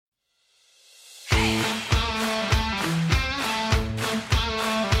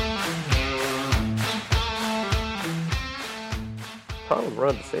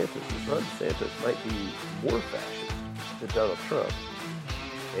Ron DeSantis is Ron DeSantis might be more fascist than Donald Trump,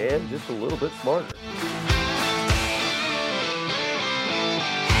 and just a little bit smarter.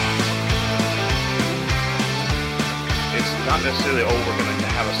 It's not necessarily, we're going to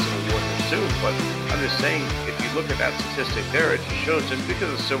have a civil war here soon, but I'm just saying, if you look at that statistic there, it shows just because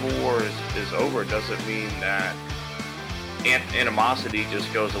the Civil War is over doesn't mean that animosity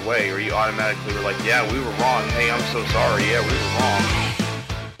just goes away, or you automatically were like, yeah, we were wrong. Hey, I'm so sorry. Yeah, we were wrong.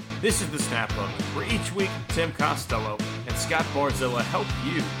 This is the Snap Hook, where each week Tim Costello and Scott Barzilla help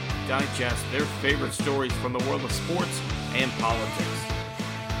you digest their favorite stories from the world of sports and politics.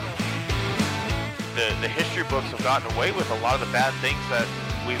 The history books have gotten away with a lot of the bad things that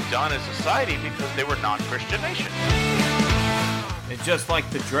we've done as society because they were non-Christian nations. And just like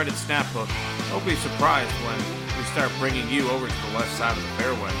the dreaded Snap Hook, don't be surprised when we start bringing you over to the left side of the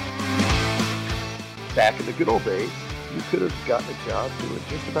fairway. Back in the good old days, you could have gotten a job doing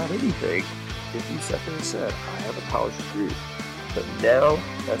just about anything if you sat there and said, I have a college degree. But now,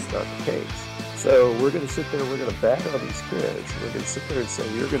 that's not the case. So we're going to sit there, we're going to bag on these kids. We're going to sit there and say,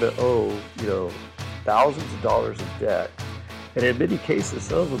 you're going to owe, thousands of dollars in debt. And in many cases,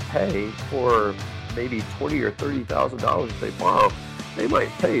 some of them pay for maybe $20,000 or $30,000 if they borrow. They might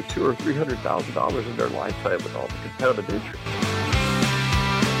pay $200,000 or $300,000 in their lifetime with all the compounded interest.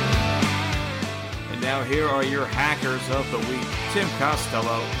 And now here are your hackers of the week, Tim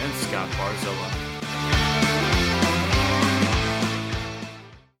Costello and Scott Barzilla.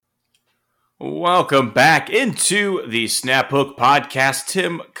 Welcome back into the Snap Hook podcast.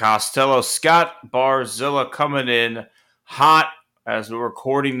 Tim Costello, Scott Barzilla coming in hot as we're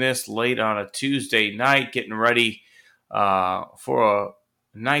recording this late on a Tuesday night, getting ready for a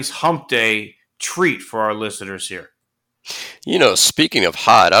nice hump day treat for our listeners here. Speaking of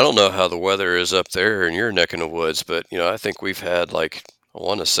hot, I don't know how the weather is up there in your neck of the woods, but, I think we've had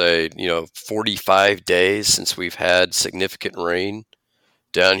 45 days since we've had significant rain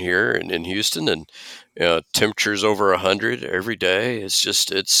down here in Houston, and temperatures over 100 every day.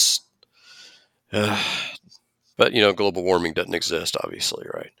 But global warming doesn't exist, obviously,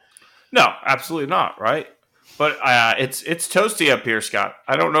 right? No, absolutely not, right? But it's toasty up here, Scott.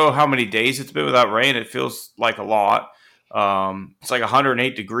 I don't know how many days it's been without rain. It feels like a lot. It's like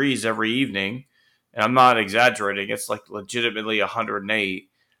 108 degrees every evening, and I'm not exaggerating. It's like legitimately 108.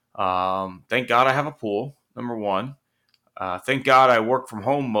 Thank God I have a pool, number one. Thank God I work from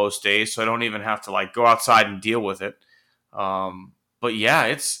home most days, so I don't even have to go outside and deal with it. But yeah,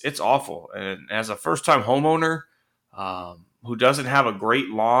 it's awful. And as a first-time homeowner who doesn't have a great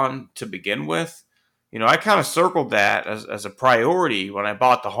lawn to begin with, I kind of circled that as a priority when I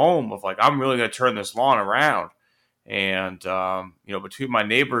bought the home of I'm really going to turn this lawn around. And, between my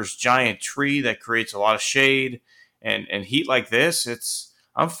neighbor's giant tree that creates a lot of shade and heat like this,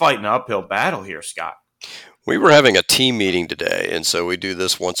 I'm fighting an uphill battle here, Scott. We were having a team meeting today, and so we do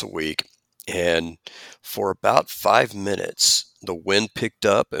this once a week. And for about 5 minutes, the wind picked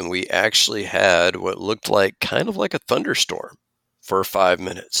up, and we actually had what looked kind of like a thunderstorm for 5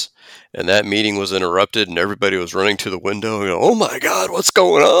 minutes. And that meeting was interrupted, and everybody was running to the window. Oh my God, what's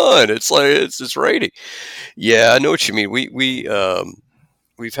going on? It's raining. Yeah, I know what you mean.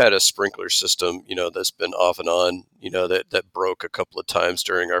 We've had a sprinkler system, that's been off and on, that broke a couple of times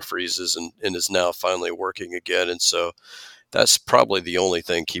during our freezes and is now finally working again. And so that's probably the only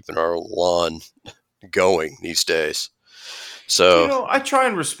thing keeping our lawn going these days. So, I try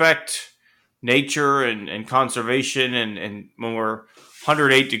and respect nature and conservation. And when we're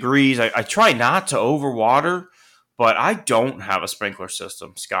 108 degrees, I try not to overwater, but I don't have a sprinkler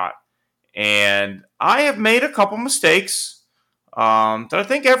system, Scott. And I have made a couple mistakes that I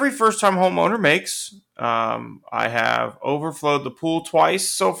think every first-time homeowner makes. I have overflowed the pool twice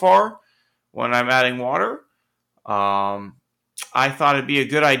so far when I'm adding water. I thought it'd be a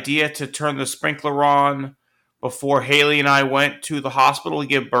good idea to turn the sprinkler on before Haley and I went to the hospital to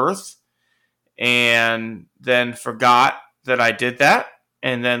give birth, and then forgot that I did that,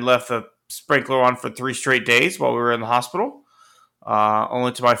 and then left the sprinkler on for 3 straight days while we were in the hospital.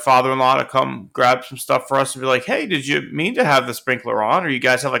 Only to my father-in-law to come grab some stuff for us and be like, hey, did you mean to have the sprinkler on? Or you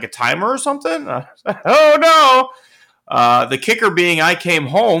guys have a timer or something? Oh, no. The kicker being I came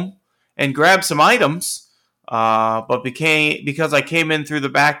home and grabbed some items, but because I came in through the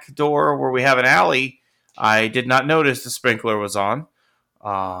back door where we have an alley, I did not notice the sprinkler was on.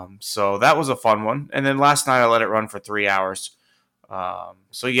 So that was a fun one. And then last night I let it run for 3 hours.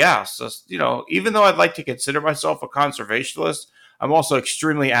 So even though I'd like to consider myself a conservationist, I'm also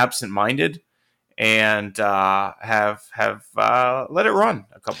extremely absent-minded, and have let it run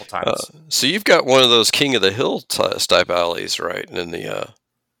a couple times. So you've got one of those King of the Hill type alleys, right, in the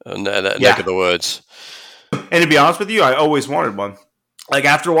in that neck of Yeah, the woods. and to be honest with you, I always wanted one. Like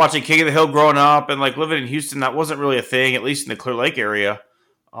after watching King of the Hill growing up and like living in Houston, that wasn't really a thing, at least in the Clear Lake area.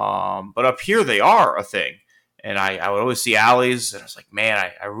 But up here, they are a thing. And I would always see alleys, and I was like, man,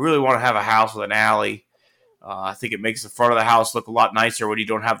 I really want to have a house with an alley. I think it makes the front of the house look a lot nicer when you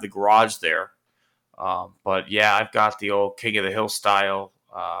don't have the garage there. But yeah, I've got the old King of the Hill style.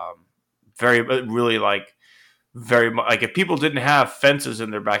 Very, really like very much like if people didn't have fences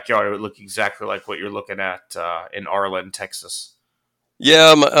in their backyard, it would look exactly like what you're looking at in Arlen, Texas.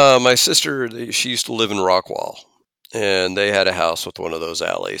 Yeah, my sister, she used to live in Rockwall, and they had a house with one of those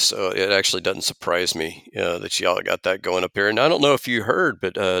alleys. So it actually doesn't surprise me that y'all got that going up here. And I don't know if you heard,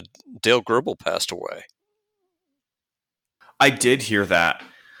 but Dale Gribble passed away. I did hear that.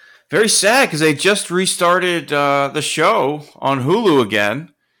 Very sad because they just restarted the show on Hulu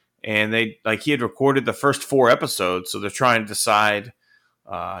again, and they like he had recorded the first 4 episodes, so they're trying to decide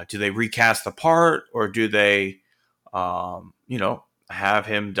do they recast the part or do they, have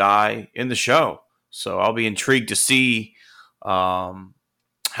him die in the show. So I'll be intrigued to see how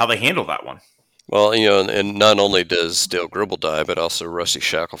they handle that one. Well, and not only does Dale Gribble die, but also Rusty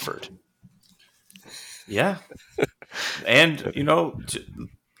Shackelford. Yeah, and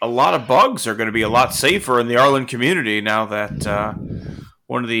a lot of bugs are going to be a lot safer in the Arlen community now that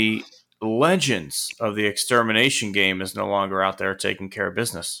one of the legends of the extermination game is no longer out there taking care of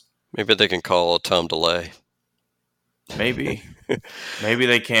business. Maybe they can call Tom DeLay. Maybe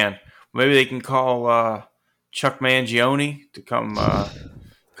they can. Maybe they can call Chuck Mangione to come.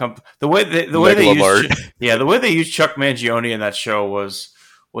 The way they used Chuck Mangione in that show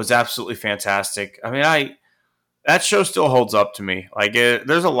was absolutely fantastic. I mean, that show still holds up to me. Like,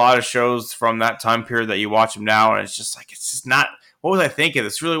 there's a lot of shows from that time period that you watch them now, and it's just not. What was I thinking?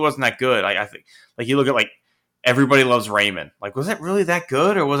 This really wasn't that good. Like, I think, like you look at like Everybody Loves Raymond. Like, was that really that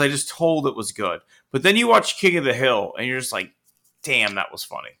good, or was I just told it was good? But then you watch King of the Hill, and you're just like, damn, that was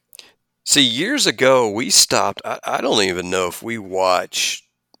funny. See, years ago we stopped. I don't even know if we watch,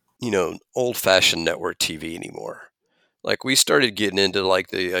 old-fashioned network TV anymore. Like we started getting into like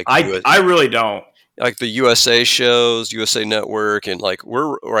the I really don't. Like the USA shows, USA Network, and like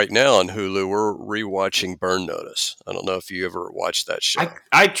we're right now on Hulu, we're rewatching Burn Notice. I don't know if you ever watched that show.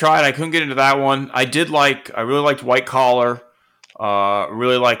 I tried. I couldn't get into that one. I really liked White Collar.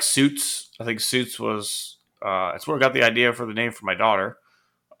 Really liked Suits. I think Suits was. It's where I got the idea for the name for my daughter.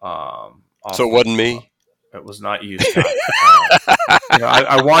 So it wasn't me. It was not you, Scott.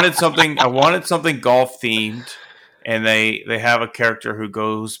 I wanted something. I wanted something golf themed. And they have a character who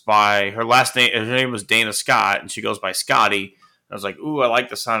goes by her last name. Her name was Dana Scott, and she goes by Scotty. I was like, "Ooh, I like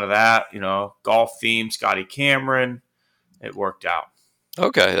the sound of that." Golf theme, Scotty Cameron. It worked out.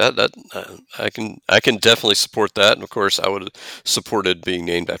 Okay, I can definitely support that, and of course, I would have supported being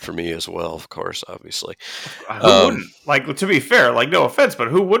named after me as well. Of course, obviously. Who wouldn't? Like, to be fair, like, no offense, but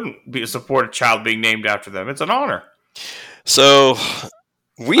who wouldn't support a child being named after them? It's an honor. So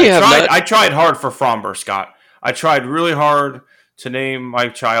I tried hard for Fromber, Scott. I tried really hard to name my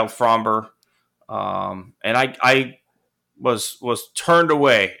child Fromber, and I was turned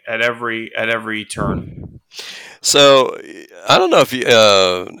away at every turn. So I don't know if you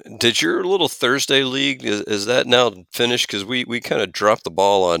did your little Thursday league. Is that now finished? Because we kind of dropped the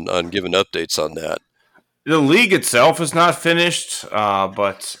ball on giving updates on that. The league itself is not finished,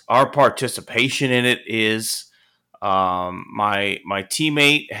 but our participation in it is. My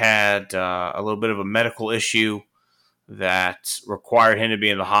teammate had a little bit of a medical issue that required him to be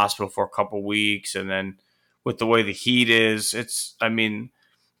in the hospital for a couple of weeks, and then with the way the heat is, the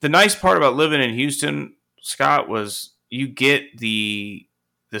nice part about living in Houston, Scott, was you get the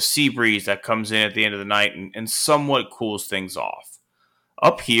sea breeze that comes in at the end of the night and somewhat cools things off.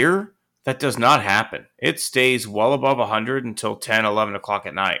 Up here, that does not happen. It stays well above 100 until 10, 11 o'clock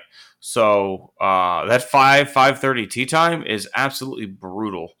at night. So that 5:30 tea time is absolutely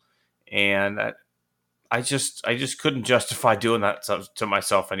brutal, and I just couldn't justify doing that to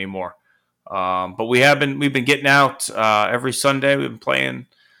myself anymore. But we've been getting out every Sunday. We've been playing.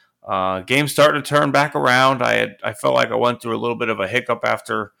 Games starting to turn back around. I felt like I went through a little bit of a hiccup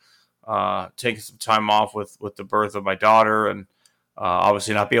after taking some time off with the birth of my daughter, and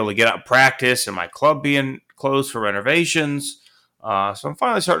obviously not be able to get out and practice, and my club being closed for renovations. So I'm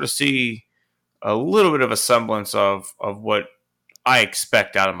finally starting to see a little bit of a semblance of what I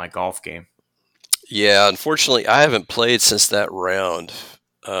expect out of my golf game. Yeah, unfortunately, I haven't played since that round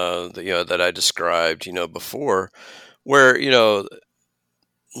that I described, before, where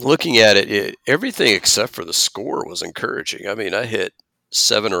looking at it, everything except for the score was encouraging. I mean, I hit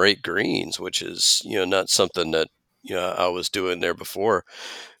 7 or 8 greens, which is, not something that, I was doing there before.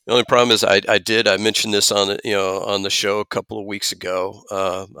 The only problem is I mentioned this on the show a couple of weeks ago.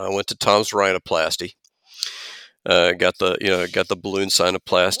 I went to Tom's Rhinoplasty. Got the balloon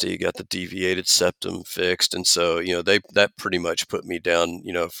sinuplasty, got the deviated septum fixed, and so that pretty much put me down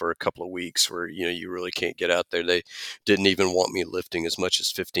for a couple of weeks where you really can't get out there. They didn't even want me lifting as much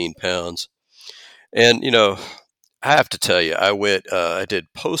as 15 pounds, and I have to tell you, I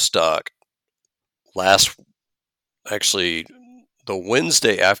did postdoc last actually the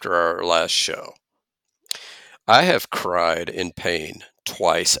Wednesday after our last show. I have cried in pain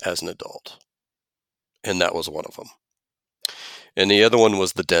twice as an adult, and that was one of them. And the other one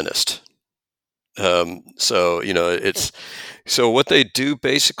was the dentist. So what they do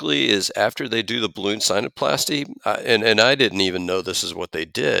basically is after they do the balloon sinuplasty, and I didn't even know this is what they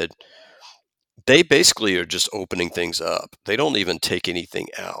did. They basically are just opening things up. They don't even take anything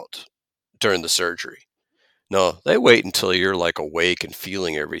out during the surgery. No, they wait until you're like awake and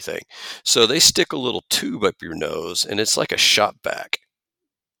feeling everything. So they stick a little tube up your nose, and it's like a shot vac.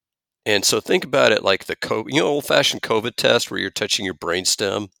 And so think about it like the old-fashioned COVID test where you're touching your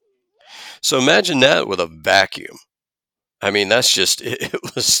brainstem. So imagine that with a vacuum. I mean, that's just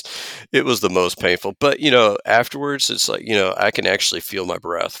it was the most painful. But afterwards, it's like I can actually feel my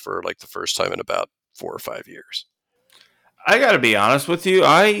breath for like the first time in about 4 or 5 years. I got to be honest with you.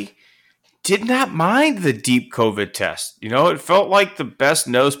 I did not mind the deep COVID test. It felt like the best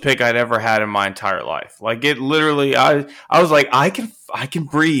nose pick I'd ever had in my entire life. Like it literally, I was like, I can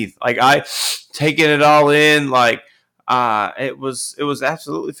breathe. Like I taking it all in. Like it was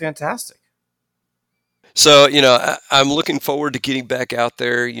absolutely fantastic. So, I'm looking forward to getting back out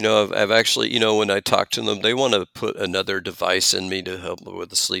there. I've actually, when I talk to them, they want to put another device in me to help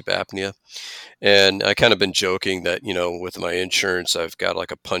with the sleep apnea. And I kind of been joking that, with my insurance, I've got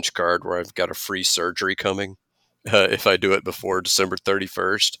like a punch card where I've got a free surgery coming if I do it before December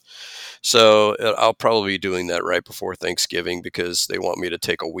 31st. So I'll probably be doing that right before Thanksgiving because they want me to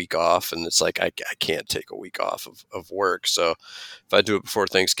take a week off. And it's like, I can't take a week off of work. So if I do it before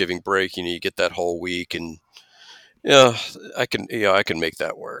Thanksgiving break, you get that whole week and, I can make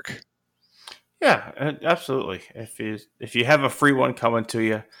that work. Yeah, absolutely. If you have a free one coming to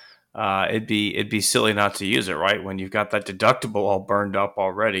you, it'd be silly not to use it, right? When you've got that deductible all burned up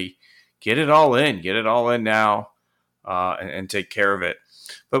already, get it all in now, and take care of it.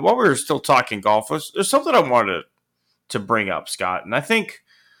 But while we were still talking golf, there's something I wanted to bring up, Scott, and I think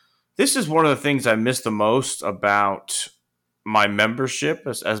this is one of the things I miss the most about my membership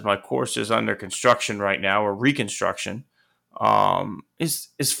as my course is under construction right now or reconstruction.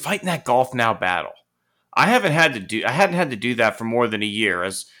 Is fighting that golf now battle. I hadn't had to do that for more than a year.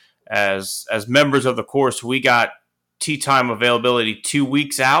 As members of the course, we got tee time availability 2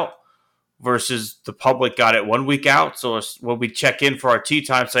 weeks out versus the public got it 1 week out. So when we check in for our tee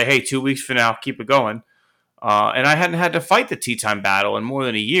time, say, hey, 2 weeks from now, keep it going. And I hadn't had to fight the tee time battle in more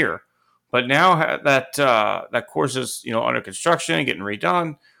than a year. But now that course is under construction and getting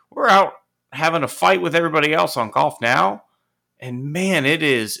redone, we're out having a fight with everybody else on Golf Now. And man,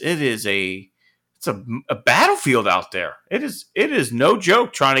 it's a battlefield out there. It is no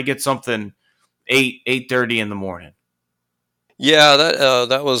joke trying to get something 8:30 in the morning. Yeah,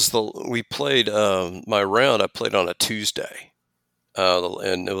 that was we played my round. I played on a Tuesday,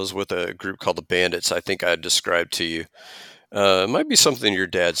 and it was with a group called the Bandits. I think I described to you. It might be something your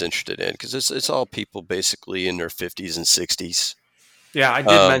dad's interested in because it's all people basically in their 50s and 60s. Yeah, I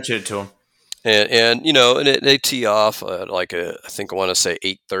did mention it to him. And they tee off at like I want to say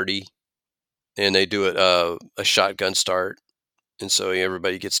 8:30, and they do it a shotgun start, and so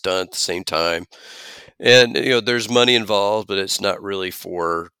everybody gets done at the same time. And there's money involved, but it's not really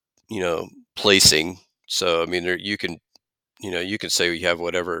for placing. So I mean, you can say you have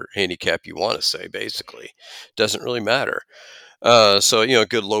whatever handicap you want to say. Basically, doesn't really matter. So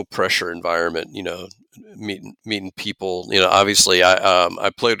good low pressure environment. Meeting people. Obviously,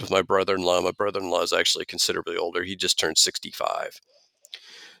 I played with my brother-in-law. My brother-in-law is actually considerably older. He just turned 65,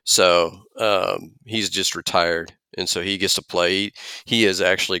 so he's just retired, and so he gets to play. He has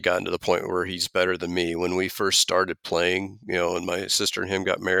actually gotten to the point where he's better than me. When we first started playing, and my sister and him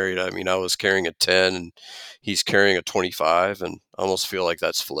got married, I mean, I was carrying a 10, and he's carrying a 25, and I almost feel like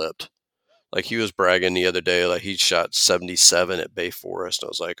that's flipped. Like he was bragging the other day, like he shot 77 at Bay Forest. I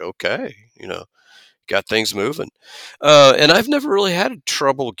was like, okay, got things moving. And I've never really had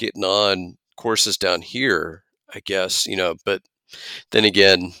trouble getting on courses down here, I guess, but then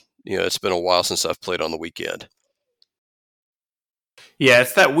again, it's been a while since I've played on the weekend. Yeah,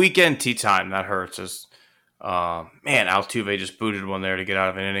 it's that weekend tee time that hurts. Man, Altuve just booted one there to get out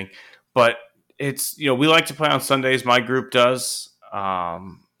of an inning. But it's, we like to play on Sundays. My group does.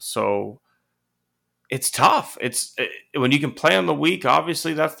 So it's tough. When you can play on the week,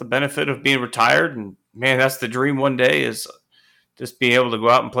 obviously that's the benefit of being retired. And man, that's the dream one day, is just being able to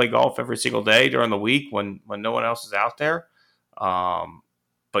go out and play golf every single day during the week when no one else is out there.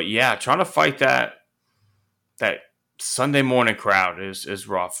 But yeah, trying to fight that Sunday morning crowd is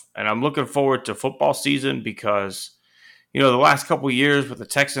rough. And I'm looking forward to football season because, the last couple of years with the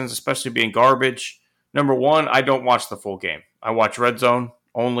Texans, especially being garbage, number one, I don't watch the full game. I watch Red Zone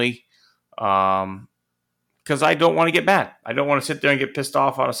only because I don't want to get mad. I don't want to sit there and get pissed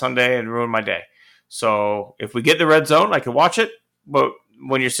off on a Sunday and ruin my day. So if we get the Red Zone, I can watch it. But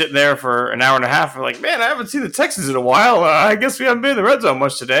when you're sitting there for an hour and a half, you're like, man, I haven't seen the Texans in a while. I guess we haven't been in the Red Zone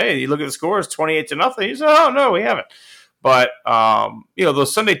much today. And you look at the score, it's 28-0. You say, oh, no, we haven't. But,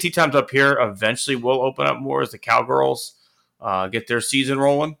 those Sunday tee times up here eventually will open up more as the Cowgirls get their season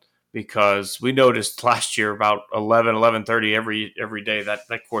rolling, because we noticed last year about 11:30 every day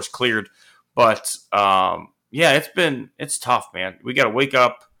that course cleared. But, it's tough, man. We got to wake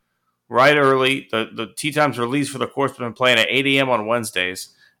up right early. The tee times release for the course have been playing at 8 a.m. on Wednesdays.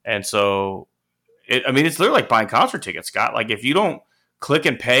 And so, it's literally like buying concert tickets, Scott. Like, if you don't click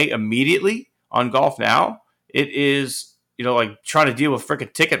and pay immediately on Golf Now, it is, like trying to deal with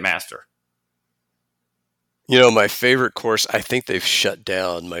freaking Ticketmaster. My favorite course, I think they've shut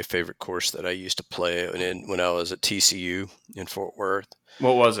down my favorite course that I used to play when I was at TCU in Fort Worth.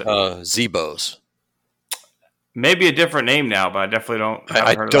 What was it? Zebos. Maybe a different name now, but I definitely don't.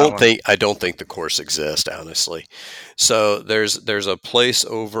 I don't think the course exists, honestly. So there's a place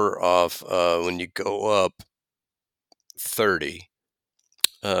over off when you go up 30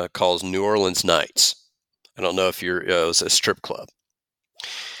 called New Orleans Nights. I don't know if it was a strip club.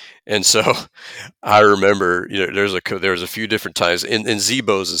 And so I remember, there was a few different times, and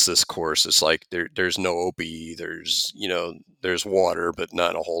Zebos is this course. It's like there's no OB, there's water, but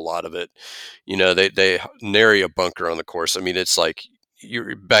not a whole lot of it. They nary a bunker on the course. I mean, it's like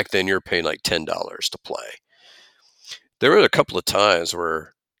back then you're paying like $10 to play. There were a couple of times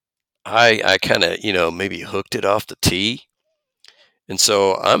where I kind of, maybe hooked it off the tee. And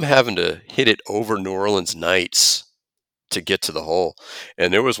so I'm having to hit it over New Orleans Nights to get to the hole.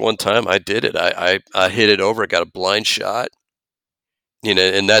 And there was one time I did it. I hit it over. I got a blind shot.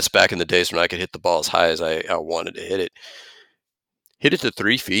 And that's back in the days when I could hit the ball as high as I wanted to hit it. Hit it to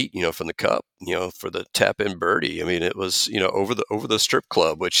 3 feet, from the cup, for the tap-in birdie. I mean, it was, over the strip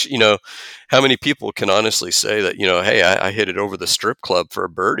club, which, how many people can honestly say that, hey, I hit it over the strip club for a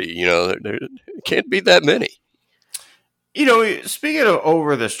birdie? There can't be that many. Speaking of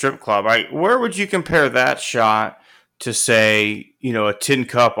over the strip club, where would you compare that shot to, say, a tin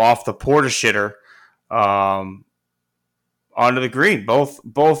cup off the porta shitter onto the green?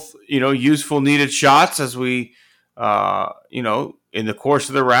 Both useful, needed shots, as we, in the course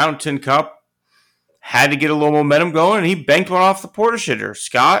of the round. Tin cup had to get a little momentum going, and he banked one off the porta shitter.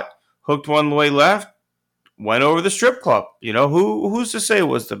 Scott hooked one the way left, went over the strip club. Who's to say it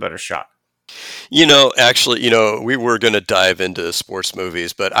was the better shot? Actually, we were going to dive into sports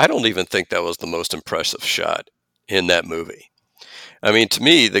movies, but I don't even think that was the most impressive shot in that movie. I mean, to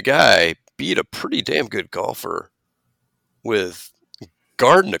me, the guy beat a pretty damn good golfer with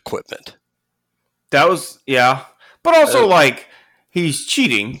garden equipment. That was, yeah. But also, he's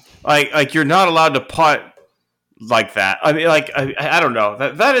cheating. Like you're not allowed to putt like that. I mean, I don't know.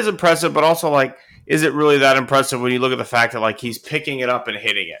 That is impressive, but also, is it really that impressive when you look at the fact that, he's picking it up and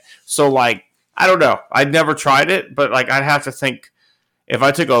hitting it? So, I don't know. I'd never tried it, but, I'd have to think, if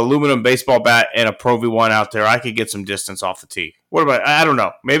I took an aluminum baseball bat and a Pro V1 out there, I could get some distance off the tee. What about, I don't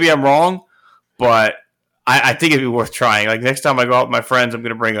know. Maybe I'm wrong, but I think it'd be worth trying. Next time I go out with my friends, I'm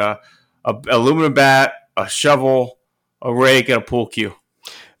going to bring a aluminum bat, a shovel, a rake, and a pool cue.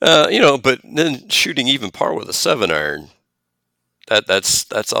 But then shooting even par with a 7-iron,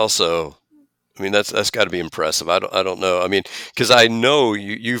 that's also, I mean, that's got to be impressive. I don't know. I mean, because I know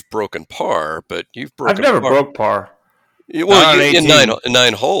you've broken par, but you've broken. I've never broke par. Well, in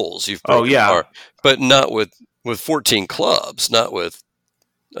nine holes, you've broken par, but not with 14 clubs, not with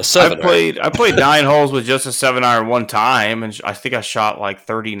a 7-iron. I played 9 holes with just a 7-iron one time, and I think I shot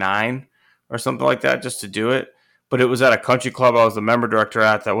 39 or something like that just to do it. But it was at a country club I was the member director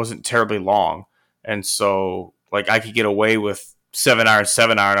at that wasn't terribly long, and so I could get away with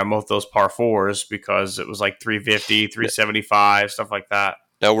 7-iron on both those par 4s because it was 350, 375, stuff like that.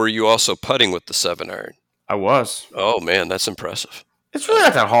 Now, were you also putting with the 7-iron? I was. Oh man, that's impressive. It's really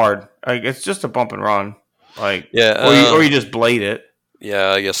not that hard. It's just a bump and run. Or you just blade it.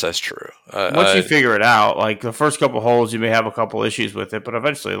 Yeah, I guess that's true. Once you figure it out, like the first couple holes, you may have a couple issues with it, but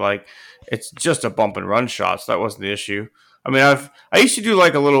eventually, like it's just a bump and run shot. So that wasn't the issue. I mean, I used to do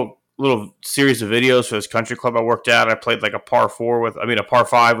like a little series of videos for this country club I worked at. I played like a par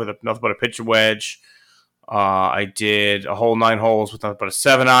 5 with nothing but a pitcher wedge. I did a whole 9 holes with nothing but a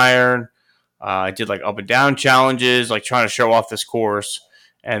 7-iron. I did like up and down challenges, like trying to show off this course.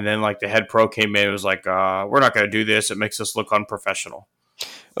 And then like the head pro came in and was like, we're not going to do this. It makes us look unprofessional.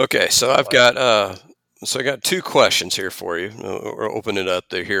 Okay, so I got 2 questions here for you. We'll open it up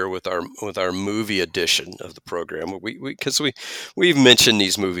here with our movie edition of the program. Because we've mentioned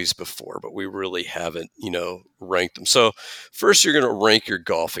these movies before, but we really haven't, ranked them. So first, you're going to rank your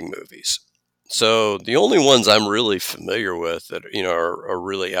golfing movies. So the only ones I'm really familiar with that are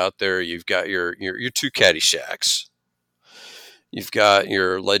really out there, you've got your 2 Caddyshacks. You've got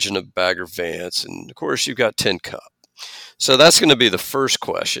your Legend of Bagger Vance, and of course you've got Tin Cup. So that's going to be the first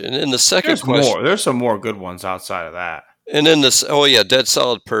question. And then the second question... There's some more good ones outside of that. And then Dead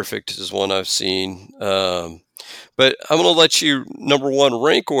Solid Perfect is one I've seen. But I'm going to let you, number one,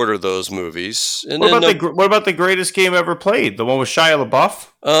 rank order those movies. And what about the greatest game ever played? The one with Shia LaBeouf?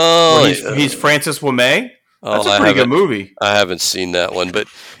 Oh, he's Francis Ouimet? That's a pretty good movie. I haven't seen that one, but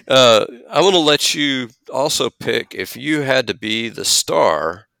I'm going to let you also pick, if you had to be the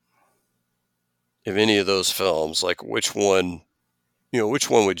star of any of those films, like which one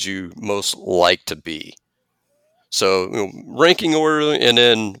would you most like to be? So ranking order, and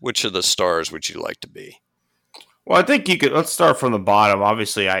then which of the stars would you like to be? Well, I think let's start from the bottom.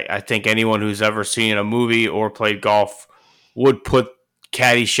 Obviously, I think anyone who's ever seen a movie or played golf would put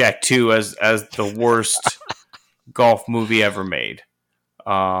Caddyshack 2 as the worst golf movie ever made.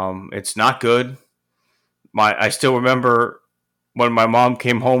 It's not good. I still remember when my mom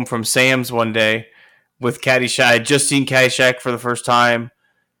came home from Sam's one day with Caddyshack. I had just seen Caddyshack for the first time.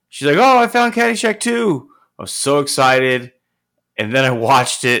 She's like, "Oh, I found Caddyshack 2." I was so excited. And then I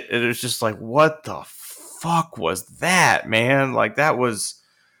watched it, and it was just like, what the fuck was that, man? Like, that was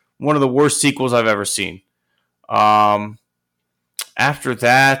one of the worst sequels I've ever seen. After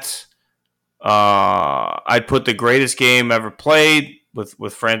that, I'd put The Greatest Game Ever Played with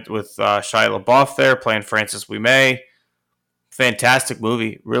Shia LaBeouf there playing Francis Ouimet. Fantastic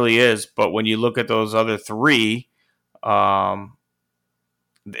movie, really is. But when you look at those other 3, there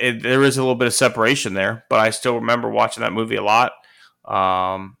is a little bit of separation there. But I still remember watching that movie a lot.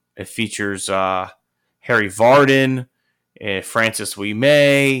 It features Harry Vardon, Francis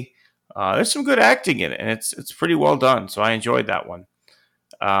Ouimet. There's some good acting in it, and it's pretty well done. So I enjoyed that one.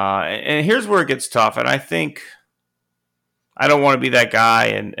 And here's where it gets tough. And I think I don't want to be that guy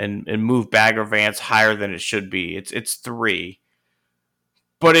and move Bagger Vance higher than it should be. It's 3.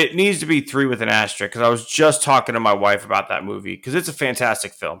 But it needs to be 3 with an asterisk, because I was just talking to my wife about that movie, because it's a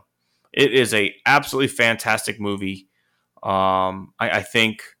fantastic film. It is a absolutely fantastic movie. I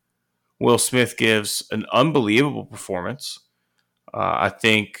think Will Smith gives an unbelievable performance. I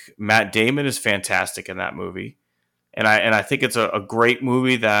think Matt Damon is fantastic in that movie. And I think it's a great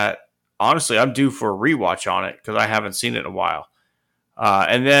movie that, honestly, I'm due for a rewatch on it because I haven't seen it in a while.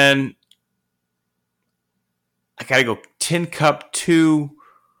 And then I got to go Tin Cup 2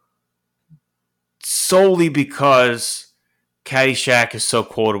 solely because Caddyshack is so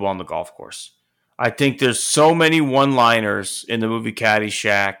quotable on the golf course. I think there's so many one-liners in the movie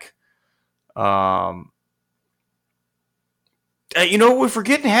Caddyshack. We're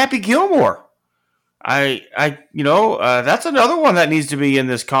forgetting Happy Gilmore. That's another one that needs to be in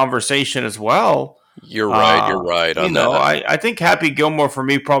this conversation as well. You're right. I think Happy Gilmore for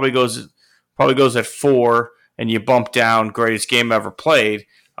me probably goes at 4, and you bump down Greatest Game Ever Played.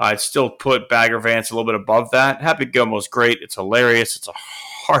 I'd still put Bagger Vance a little bit above that. Happy Gilmore's great. It's hilarious. It's a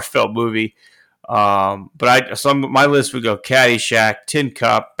heartfelt movie. My list would go Caddyshack, Tin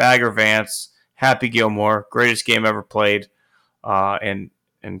Cup, Bagger Vance, Happy Gilmore, Greatest Game Ever Played, and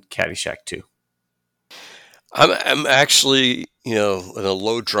Caddyshack 2. I'm actually, in a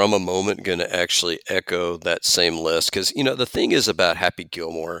low drama moment, going to actually echo that same list, because, the thing is about Happy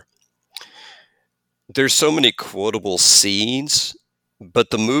Gilmore, there's so many quotable scenes,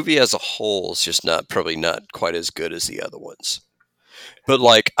 but the movie as a whole is just probably not quite as good as the other ones. But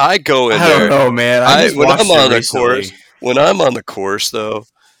like, I go in there. I don't know, man. When I'm on the course, though,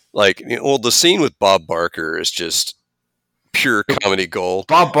 like, the scene with Bob Barker is just pure comedy gold.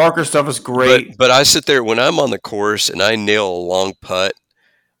 Bob Barker stuff is great. But I sit there when I'm on the course and I nail a long putt,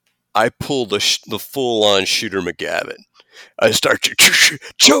 I pull the full-on Shooter McGavin. I start to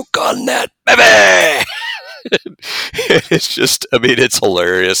choke on that, baby. It's just, it's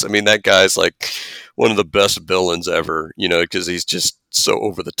hilarious. That guy's like one of the best villains ever, because he's just so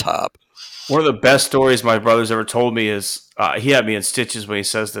over the top. One of the best stories my brother's ever told me is he had me in stitches when he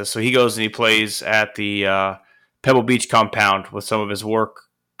says this. So he goes and he plays at the Pebble Beach compound with some of his work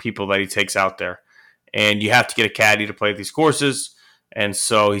people that he takes out there. And you have to get a caddy to play these courses. And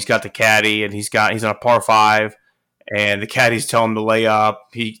so he's got the caddy, and he's on a par 5, and the caddy's telling him to lay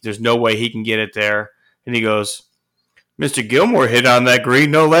up. There's no way he can get it there. And he goes, Mr. Gilmore hit on that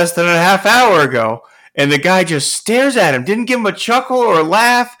green no less than a half hour ago. And the guy just stares at him, didn't give him a chuckle or a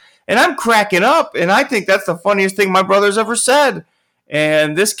laugh. And I'm cracking up, and I think that's the funniest thing my brother's ever said.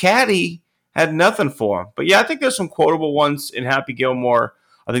 And this caddy had nothing for him. But yeah, I think there's some quotable ones in Happy Gilmore.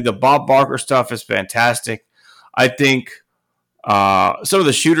 I think the Bob Barker stuff is fantastic. I think some of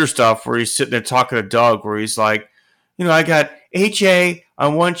the shooter stuff where he's sitting there talking to Doug, where he's like, I got HA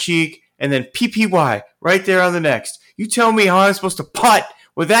on one cheek and then PPY right there on the next. You tell me how I'm supposed to putt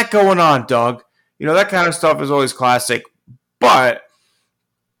with that going on, Doug. That kind of stuff is always classic. But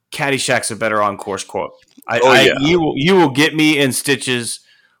Caddyshack's a better on-course quote. You will get me in stitches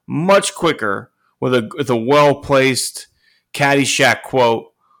much quicker with a well-placed Caddyshack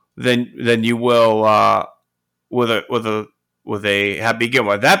quote than you will with a Happy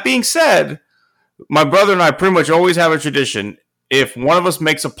Gilmore. That being said, my brother and I pretty much always have a tradition. If one of us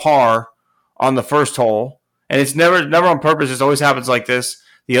makes a par on the first hole, and it's never on purpose, it always happens like this,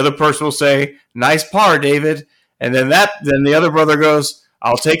 the other person will say, "Nice par, David," and then the other brother goes,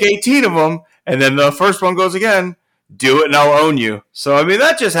 "I'll take 18 of them," and then the first one goes again, "Do it and I'll own you." So I mean,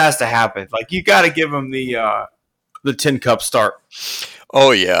 that just has to happen. Like, you got to give them the tin cup start.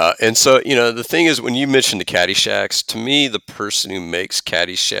 Oh, yeah. And so, the thing is, when you mention the Caddyshacks, to me, the person who makes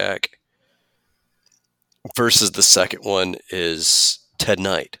Caddyshack versus the second one is Ted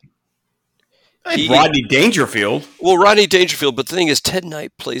Knight. Rodney Dangerfield. Well, Rodney Dangerfield, but the thing is, Ted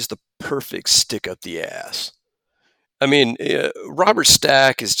Knight plays the perfect stick up the ass. I mean, Robert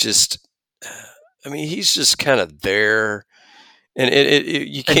Stack is just, he's just kind of there. And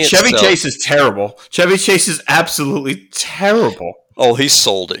you can't. And Chevy Chase is terrible. Chevy Chase is absolutely terrible. Oh, he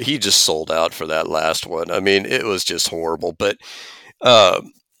sold it. He just sold out for that last one. I mean, it was just horrible. But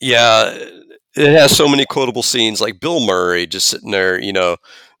yeah, it has so many quotable scenes, like Bill Murray just sitting there,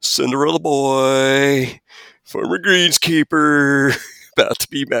 Cinderella boy, former greenskeeper, about to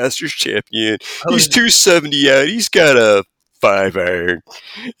be Masters champion. He's 270 out. He's got a 5-iron.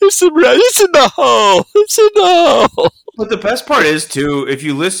 It's in the hole. It's in the hole. But the best part is, too, if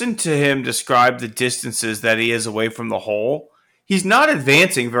you listen to him describe the distances that he is away from the hole, he's not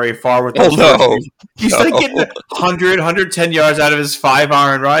advancing very far with those. Oh, no. He's like getting 100, 110 yards out of his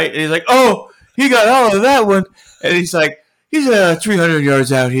 5-iron, right? And he's like, "Oh, he got all of that one." And he's like, "He's 300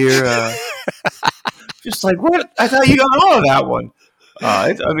 yards out here." Just like, what? I thought you got all of that one.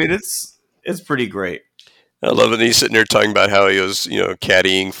 It's pretty great. I love it. He's sitting there talking about how he was,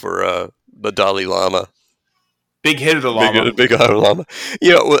 caddying for the Dalai Lama. Big hit of the llama. Big llama.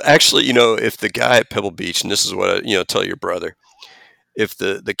 Well, actually, if the guy at Pebble Beach, and this is what I, tell your brother, if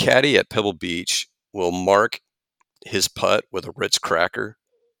the caddy at Pebble Beach will mark his putt with a Ritz cracker,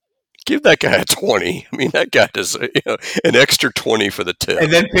 give that guy a 20. I mean, that guy does an extra 20 for the tip,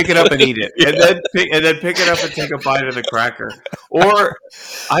 and then pick it up and eat it, and then pick it up and take a bite of the cracker. Or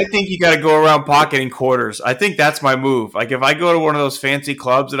I think you got to go around pocketing quarters. I think that's my move. Like, if I go to one of those fancy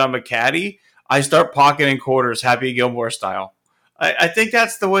clubs and I'm a caddy, I start pocketing quarters, Happy Gilmore style. I think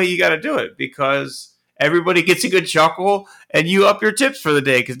that's the way you got to do it, because everybody gets a good chuckle, and you up your tips for the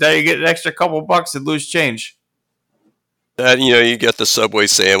day, because now you get an extra couple bucks and loose change. That, you get the Subway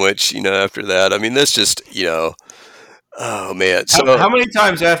sandwich, after that. I mean, that's just, oh, man. So, how many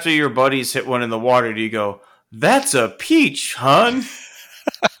times after your buddies hit one in the water do you go, "That's a peach, hon"?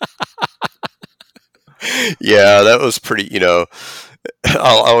 Yeah, that was pretty,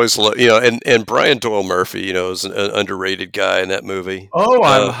 I'll always love, and Brian Doyle Murphy, is an underrated guy in that movie. Oh,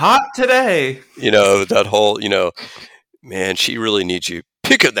 I'm hot today. That whole, man, she really needs you.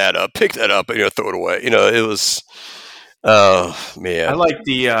 Pick that up, and throw it away. It was, oh, man. I like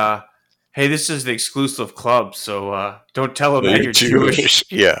the, hey, this is the exclusive club, so don't tell them that you're Jewish.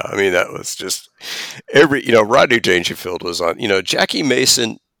 Yeah, I mean, that was just Rodney Dangerfield was on. Jackie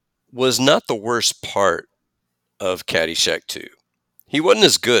Mason was not the worst part of Caddyshack 2. He wasn't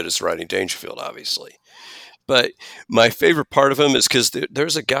as good as Rodney Dangerfield, obviously. But my favorite part of him is because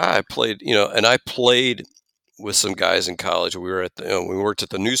there's a guy I played, and I played with some guys in college. We were we worked at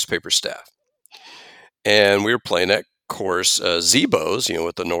the newspaper staff. And we were playing that course, Zebos,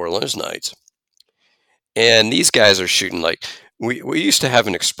 with the New Orleans Knights. And these guys are shooting like, we used to have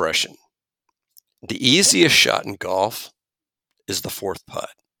an expression. The easiest shot in golf is the fourth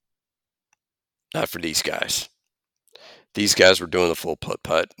putt. Not for these guys. These guys were doing the full putt,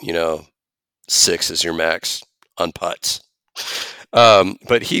 6 is your max on putts.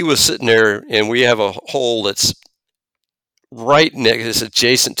 But he was sitting there, and we have a hole that's right next, it's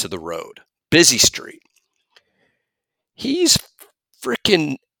adjacent to the road, busy street. He's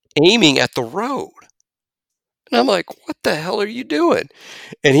freaking aiming at the road. And I'm like, what the hell are you doing?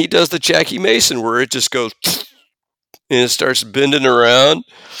 And he does the Jackie Mason where it just goes, and it starts bending around,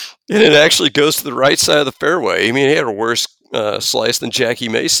 and it actually goes to the right side of the fairway. I mean, he had a worse slice than Jackie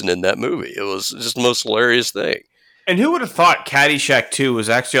Mason in that movie. It was just the most hilarious thing. And who would have thought Caddyshack 2 was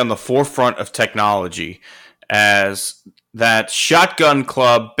actually on the forefront of technology, as that shotgun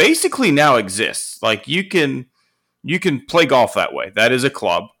club basically now exists. Like you can play golf that way. That is a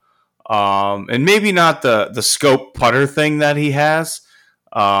club. And maybe not the scope putter thing that he has.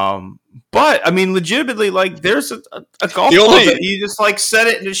 But I mean, legitimately, like there's a golf club that you just like set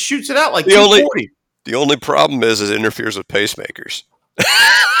it and it shoots it out like 240. The only problem is it interferes with pacemakers.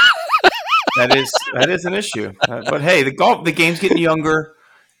 That is an issue. But hey, the game's getting younger,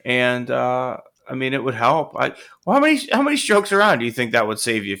 and I mean, it would help. How many strokes around do you think that would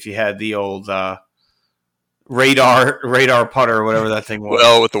save you if you had the old radar putter or whatever that thing was?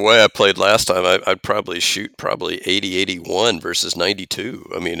 Well, with the way I played last time, I'd probably shoot 80-81 versus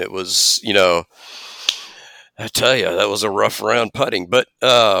 92. I mean, it was, I tell you, that was a rough round putting. But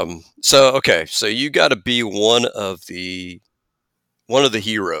so you got to be one of the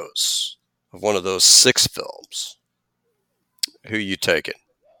heroes of one of those 6 films. Who you taking?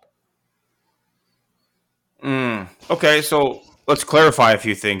 Okay, so let's clarify a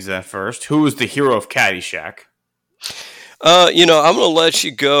few things then first. Who was the hero of Caddyshack? I'm going to let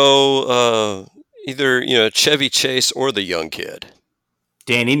you go either, Chevy Chase or the young kid.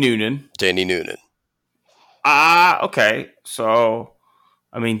 Danny Noonan. Okay. So,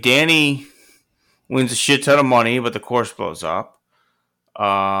 I mean, Danny wins a shit ton of money, but the course blows up.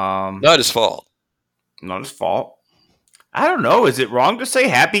 Not his fault. I don't know. Is it wrong to say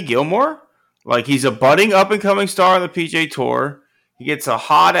Happy Gilmore? Like, he's a budding up-and-coming star on the PGA Tour. He gets a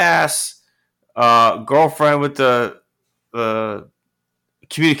hot-ass girlfriend with the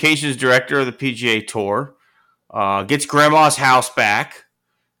communications director of the PGA Tour. Gets grandma's house back.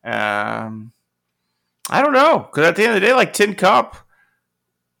 I don't know. Because at the end of the day, like, Tin Cup,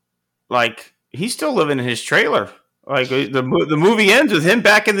 like, he's still living in his trailer. Like, the movie ends with him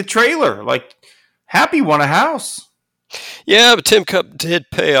back in the trailer. Like, Happy won a house. Yeah, but Tin Cup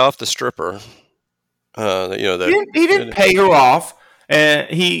did pay off the stripper. He didn't pay her off, and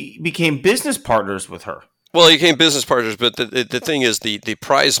he became business partners with her. Well, he became business partners, but the thing is, the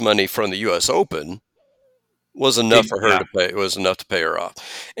prize money from the U.S. Open was enough for her to pay. It was enough to pay her off,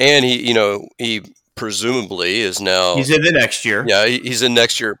 and he presumably is now. He's in the next year. Yeah, he's in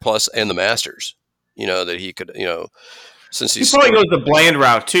next year plus and the Masters. That he could since he probably goes the bland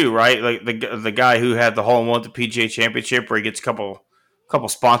route too, right? Like the guy who had the hole-in-one at the PGA Championship, where he gets a couple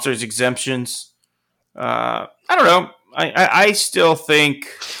sponsors exemptions. I don't know. I still think.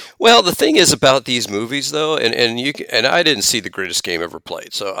 Well, the thing is about these movies, though, and I didn't see The Greatest Game Ever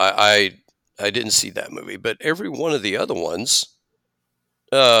Played, so I didn't see that movie. But every one of the other ones,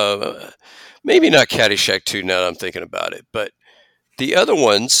 maybe not Caddyshack 2. Now that I'm thinking about it, but the other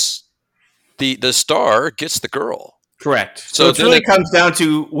ones, the star gets the girl. Correct. So it really comes down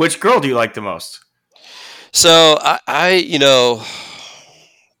to which girl do you like the most? So God,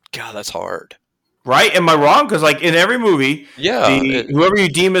 that's hard. Right? Am I wrong? Because like in every movie, whoever you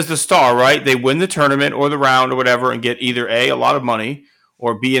deem as the star, right? They win the tournament or the round or whatever and get either a lot of money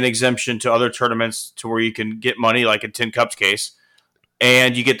or B, an exemption to other tournaments to where you can get money, like in Tin Cup's case,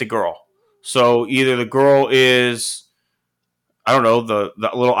 and you get the girl. So either the girl is, I don't know, the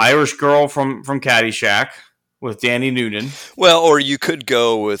little Irish girl from Caddyshack with Danny Noonan. Well, or you could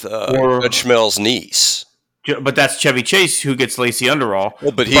go with Judge Schmel's niece. But that's Chevy Chase who gets Lacey Underall.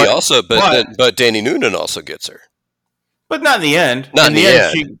 Well, but Danny Noonan also gets her. But not in the end. Not in the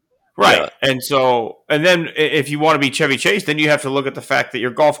end. Right. Yeah. And then if you want to be Chevy Chase, then you have to look at the fact that your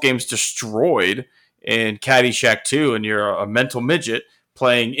golf game's destroyed in Caddyshack 2 and you're a mental midget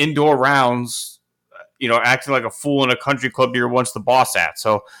playing indoor rounds, acting like a fool in a country club you're once the boss at.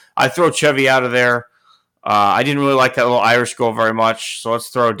 So I throw Chevy out of there. I didn't really like that little Irish girl very much, so let's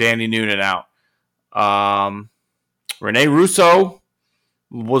throw Danny Noonan out. Rene Russo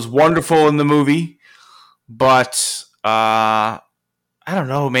was wonderful in the movie, but I don't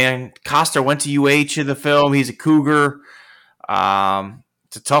know, man. Costner went to UH in the film. He's a Cougar.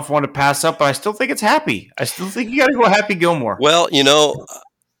 It's a tough one to pass up, but I still think it's Happy. I still think you got to go Happy Gilmore. Well,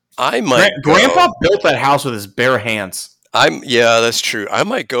 I might. Grandpa built that house with his bare hands. Yeah, that's true. I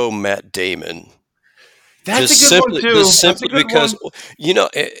might go Matt Damon That's Just a good one simply, too. just That's a simply good because, one.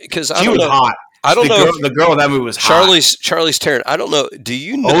 because I She don't was know. hot. I don't know if The girl in that movie was hot. Charlize Theron. I don't know. Do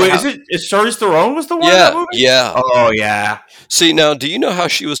you know? Oh, How, is Charlize Theron was the one in that yeah, movie? yeah. Oh yeah. See, now, do you know how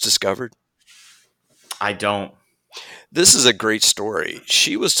she was discovered? I don't. This is a great story.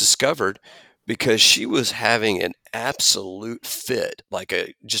 She was discovered because she was having an absolute fit, like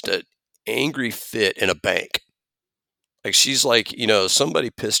just an angry fit in a bank. Like she's like,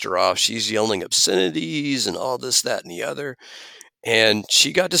 somebody pissed her off. She's yelling obscenities and all this, that, and the other. And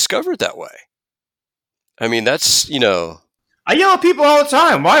she got discovered that way. I mean, I yell at people all the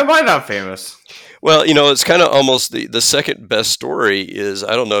time. Why am I not famous? well, it's kind of almost the second best story is,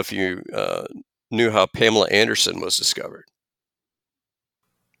 I don't know if you knew how Pamela Anderson was discovered.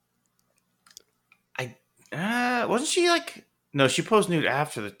 Wasn't she like? No, she posed nude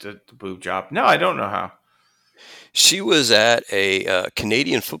after the boob job. No, I don't know how. She was at a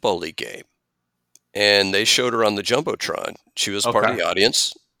Canadian Football League game, and they showed her on the Jumbotron. She was part of Okay. the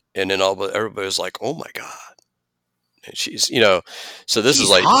audience, and then everybody was like, "Oh my god!" And she's, so this is She's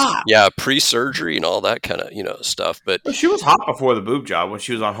like, hot. yeah, pre-surgery and all that kind of, stuff. But She was hot before the boob job when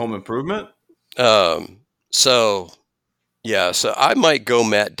she was on Home Improvement. so yeah, so I might go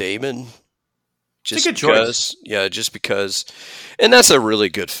Matt Damon. It's a good choice. Just because, and that's a really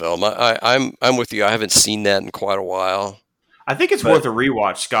good film. I'm with you. I haven't seen that in quite a while. I think it's worth a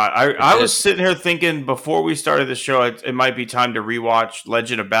rewatch, Scott. I was sitting here thinking before we started the show, it might be time to rewatch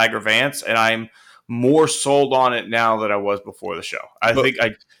Legend of Bagger Vance, and I'm more sold on it now than I was before the show. I think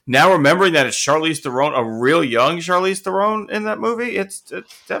now remembering that it's Charlize Theron, a real young Charlize Theron in that movie, it's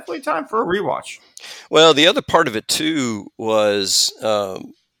definitely time for a rewatch. Well, the other part of it too was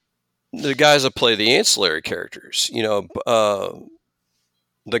the guys that play the ancillary characters. The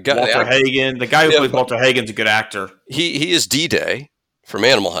guy, Walter Hagen, the guy who played Walter Hagen's a good actor. He is D-Day from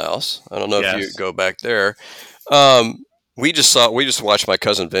Animal House. I don't know if you go back there. We just watched My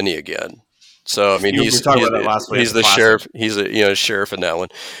Cousin Vinny again. So I mean, he's the sheriff. He's a sheriff in that one.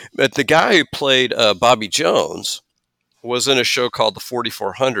 But the guy who played Bobby Jones was in a show called The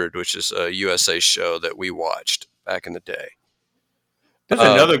 4400, which is a USA show that we watched back in the day. There's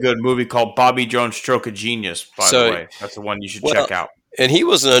another good movie called Bobby Jones' Stroke of Genius, by the way. That's the one you should check out. And he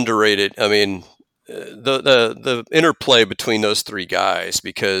was an underrated. I mean, the interplay between those three guys,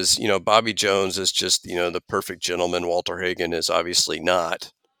 because Bobby Jones is just the perfect gentleman. Walter Hagen is obviously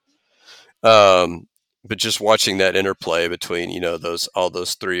not. But just watching that interplay between all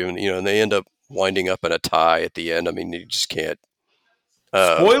those three, and they end up winding up in a tie at the end. I mean, you just can't.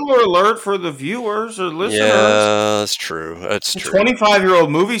 Spoiler alert for the viewers or listeners. Yeah, that's true. That's true.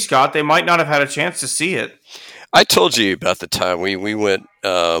 25-year-old movie, Scott. They might not have had a chance to see it. I told you about the time we went.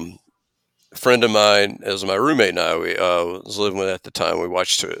 A friend of mine, as my roommate and I, we was living with at the time. We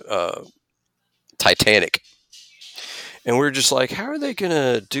watched Titanic, and we were just like, "How are they going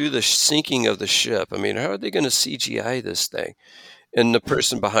to do the sinking of the ship? I mean, how are they going to CGI this thing?" And the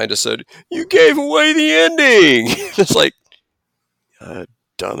person behind us said, "You gave away the ending." It's like,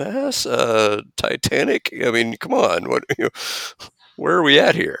 dumbass, Titanic. I mean, come on, where are we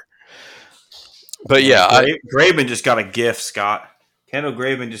at here? But yeah, Graven just got a gift, Scott. Kendall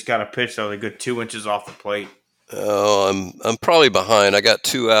Graven just got a pitch that was a good 2 inches off the plate. Oh, I'm probably behind. I got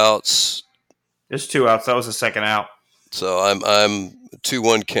 2 outs. There's 2 outs. That was the second out. So I'm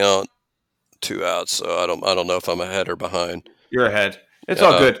 2-1 count, 2 outs. So I don't know if I'm ahead or behind. You're ahead. It's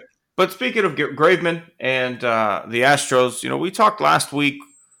all good. But speaking of Graveman and the Astros, we talked last week.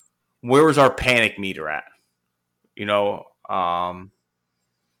 Where was our panic meter at?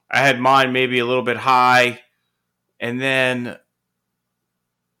 I had mine maybe a little bit high, and then,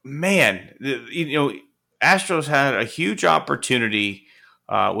 man, Astros had a huge opportunity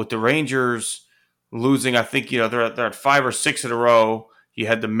with the Rangers losing. I think they're at 5 or 6 in a row. You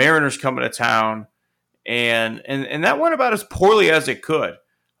had the Mariners coming to town, and that went about as poorly as it could.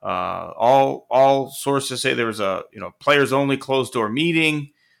 All sources say there was a players only closed door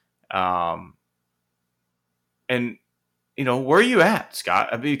meeting, and. Where are you at,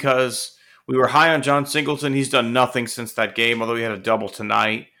 Scott? Because we were high on John Singleton. He's done nothing since that game, although he had a double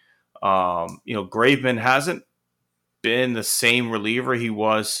tonight. Graveman hasn't been the same reliever he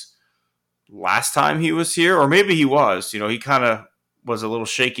was last time he was here, or maybe he was. He kind of was a little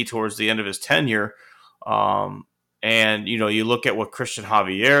shaky towards the end of his tenure. And you look at what Christian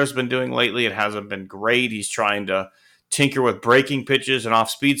Javier has been doing lately. It hasn't been great. He's trying to tinker with breaking pitches and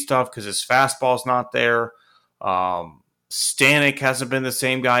off-speed stuff because his fastball's not there. Stanek hasn't been the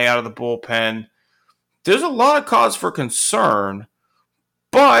same guy out of the bullpen. There's a lot of cause for concern,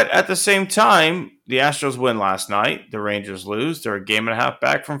 but at the same time, the Astros win last night. The Rangers lose. They're a game and a half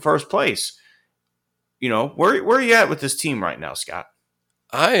back from first place. where are you at with this team right now, Scott?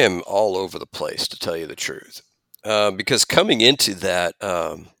 I am all over the place, to tell you the truth, because coming into that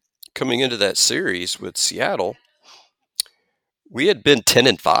series with Seattle, we had been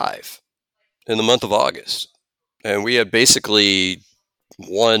 10-5 in the month of August, and we had basically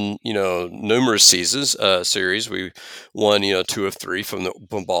won, numerous series. We won, 2 of 3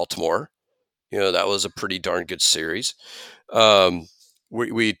 from Baltimore. That was a pretty darn good series.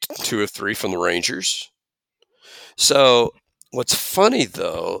 We 2 of 3 from the Rangers. So what's funny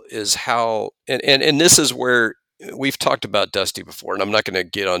though is how, and this is where we've talked about Dusty before, and I'm not going to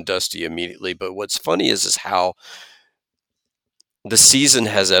get on Dusty immediately, but what's funny is how the season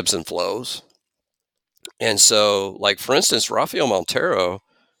has ebbs and flows. And so, like, for instance, Rafael Montero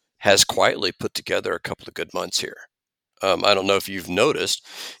has quietly put together a couple of good months here. I don't know if you've noticed,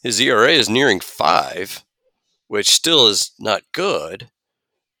 his ERA is nearing 5, which still is not good,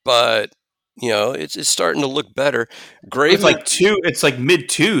 but it's starting to look better. Graveman, it's like mid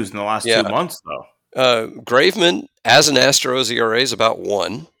 2s in the last 2 months, though. Graveman, as an Astros, ERA is about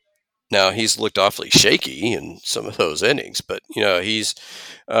 1. Now, he's looked awfully shaky in some of those innings, but he's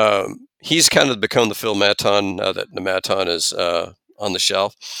kind of become the Phil Maton now that the Maton is on the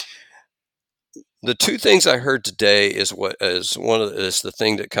shelf. The 2 things I heard today is the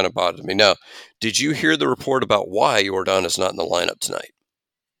thing that kind of bothered me. Now, did you hear the report about why Jordan is not in the lineup tonight?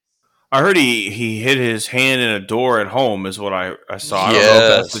 I heard he hit his hand in a door at home, is what I saw. Yes. I don't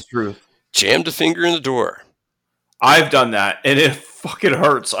know if that's the truth. Jammed a finger in the door. I've done that, and it fucking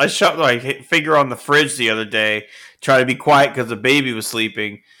hurts. I shot my finger on the fridge the other day, trying to be quiet because the baby was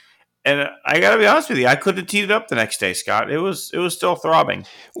sleeping. And I got to be honest with you, I couldn't tee it up the next day, Scott. It was still throbbing.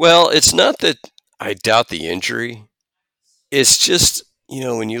 Well, it's not that I doubt the injury. It's just,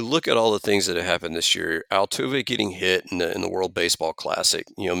 when you look at all the things that have happened this year, Altuve getting hit in the World Baseball Classic,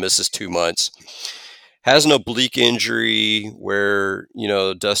 misses 2 months, has an oblique injury where,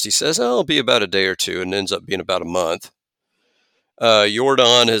 Dusty says, it'll be about a day or 2, and ends up being about a month.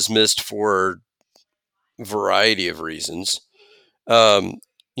 Jordan has missed for a variety of reasons.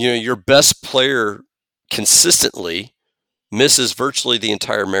 Your best player consistently misses virtually the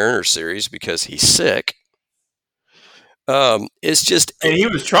entire Mariners series because he's sick. It's just, and he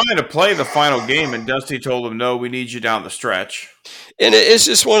was trying to play the final game, and Dusty told him, "No, we need you down the stretch." And it's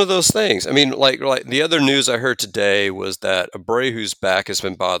just one of those things. I mean, like the other news I heard today was that Abreu's back has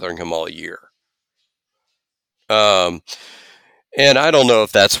been bothering him all year. And I don't know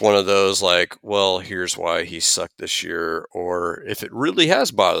if that's one of those like, well, here's why he sucked this year, or if it really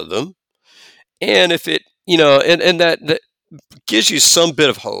has bothered him, and if it, and that gives you some bit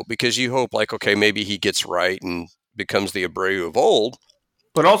of hope, because you hope, like, okay, maybe he gets right and becomes the Abreu of old.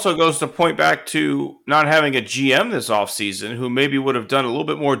 But also goes to point back to not having a GM this offseason who maybe would have done a little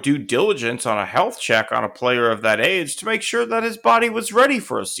bit more due diligence on a health check on a player of that age to make sure that his body was ready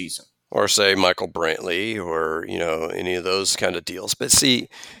for a season. Or say Michael Brantley, or, any of those kind of deals. But see...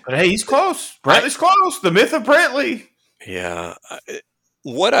 But hey, he's close. Brantley's close. The myth of Brantley. Yeah.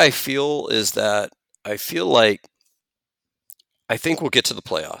 What I feel is that I feel like I think we'll get to the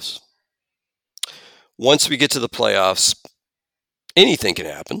playoffs. Once we get to the playoffs, anything can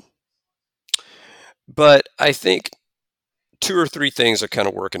happen. But I think 2 or 3 things are kind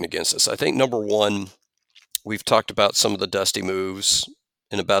of working against us. I think number 1, we've talked about some of the Dusty moves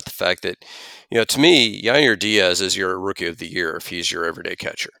and about the fact that, to me, Yainer Diaz is your Rookie of the Year if he's your everyday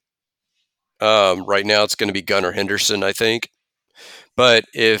catcher. Right now it's going to be Gunnar Henderson, I think. But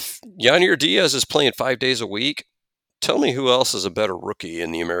if Yainer Diaz is playing 5 days a week, tell me who else is a better rookie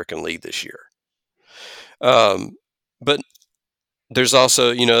in the American League this year. But there's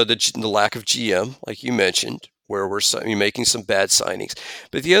also, the lack of GM, like you mentioned, where we're making some bad signings.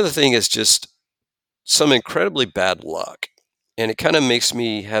 But the other thing is just some incredibly bad luck. And it kind of makes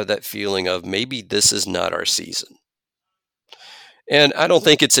me have that feeling of maybe this is not our season. And I don't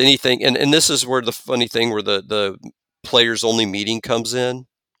think it's anything. And this is where the funny thing where the players only meeting comes in.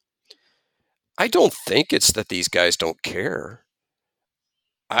 I don't think it's that these guys don't care.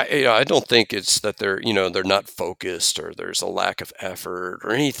 I don't think it's that they're not focused, or there's a lack of effort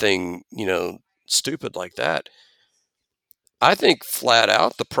or anything, stupid like that. I think flat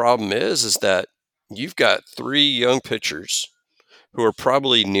out the problem is that you've got 3 young pitchers who are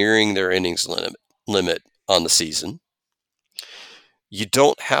probably nearing their innings limit on the season. You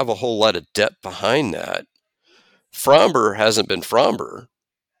don't have a whole lot of depth behind that. Framber hasn't been Framber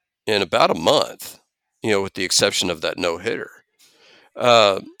in about a month, with the exception of that no-hitter.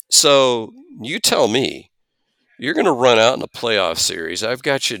 So you tell me, you're going to run out in a playoff series. I've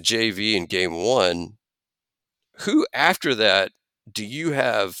got you JV in game 1. Who after that do you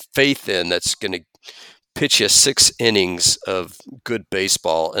have faith in that's going to pitch you 6 innings of good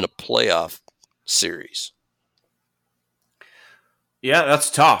baseball in a playoff series. Yeah, that's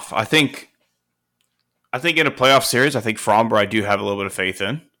tough. I think in a playoff series, I think Fromber I do have a little bit of faith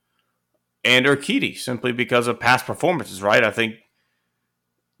in, and Urquidy simply because of past performances. Right, I think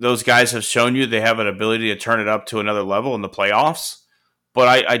those guys have shown you they have an ability to turn it up to another level in the playoffs.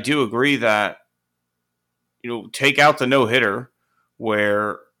 But I do agree that, take out the no hitter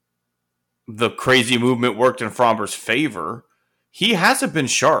where the crazy movement worked in Fromber's favor. He hasn't been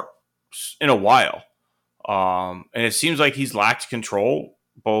sharp in a while. And it seems like he's lacked control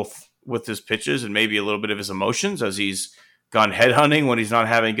both with his pitches and maybe a little bit of his emotions as he's gone headhunting when he's not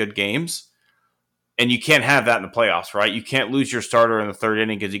having good games. And you can't have that in the playoffs, right? You can't lose your starter in the third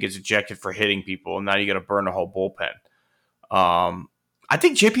inning because he gets ejected for hitting people, and now you got to burn the whole bullpen. I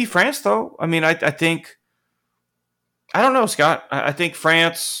think JP France, though. I mean, I think I don't know, Scott. I think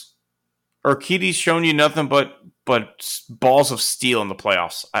France Urquidy's shown you nothing but balls of steel in the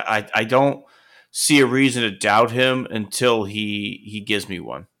playoffs. I don't see a reason to doubt him until he gives me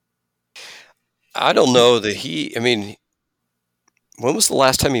one. I don't know that when was the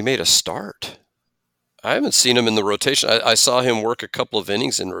last time he made a start? I haven't seen him in the rotation. I saw him work a couple of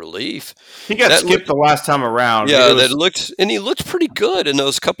innings in relief. He got skipped the last time around. Yeah, he looked pretty good in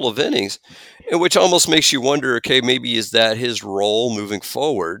those couple of innings, which almost makes you wonder, okay, maybe is that his role moving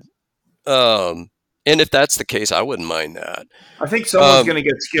forward? And if that's the case, I wouldn't mind that. I think someone's going to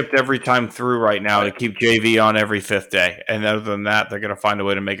get skipped every time through right now to keep JV on every fifth day. And other than that, they're going to find a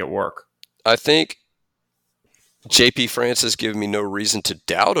way to make it work. I think JP France has given me no reason to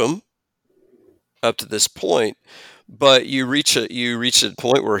doubt him up to this point, but you reach a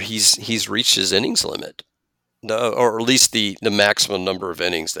point where he's reached his innings limit, or at least the maximum number of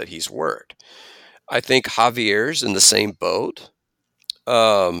innings that he's worked. I think Javier's in the same boat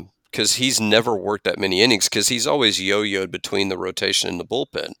because he's never worked that many innings because he's always yo-yoed between the rotation and the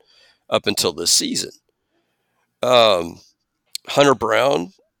bullpen up until this season. Hunter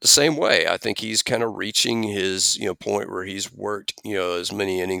Brown, the same way. I think he's kind of reaching his point where he's worked as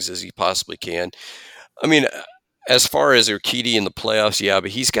many innings as he possibly can. I mean, as far as Urquidy in the playoffs, yeah, but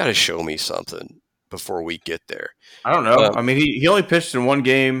he's got to show me something before we get there. I don't know. I mean, he only pitched in one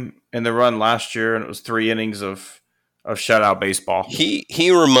game in the run last year, and it was 3 innings of shutout baseball. He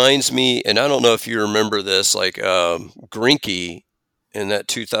reminds me, and I don't know if you remember this, like Greinke in that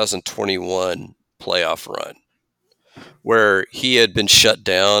 2021 playoff run, where he had been shut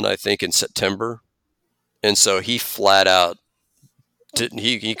down, I think, in September. And so he flat out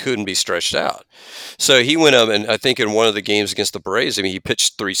he couldn't be stretched out. So he went up, and I think in one of the games against the Braves, he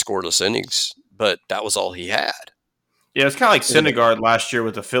pitched 3 scoreless innings, but that was all he had. Yeah, it's kind of like Syndergaard last year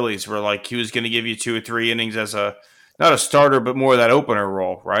with the Phillies, where like he was going to give you 2 or 3 innings as not a starter, but more of that opener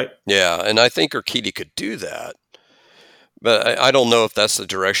role, right? Yeah, and I think Urquidy could do that. But I don't know if that's the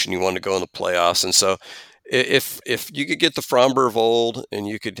direction you want to go in the playoffs. And so if you could get the Fromber of old, and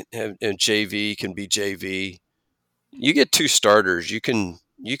you could have, and JV can be JV, you get 2 starters, you can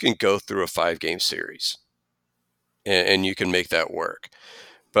go through a 5-game series, and you can make that work.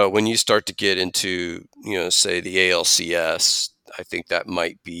 But when you start to get into say the ALCS, I think that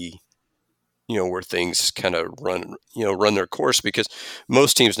might be where things kind of run their course, because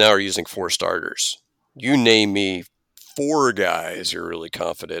most teams now are using 4 starters. You name me 4 guys you're really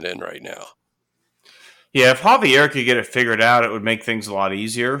confident in right now. Yeah, if Javier could get it figured out, it would make things a lot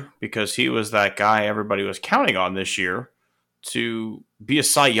easier, because he was that guy everybody was counting on this year to be a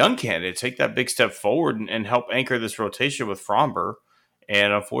Cy Young candidate, take that big step forward and help anchor this rotation with Fromber.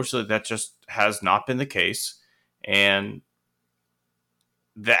 And unfortunately, that just has not been the case. And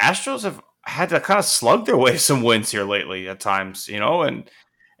the Astros have had to kind of slug their way to some wins here lately at times,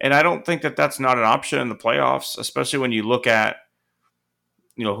 and I don't think that that's not an option in the playoffs, especially when you look at,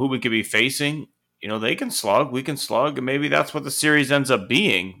 who we could be facing. They can slug, we can slug, and maybe that's what the series ends up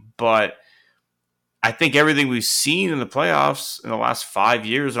being. But I think everything we've seen in the playoffs in the last 5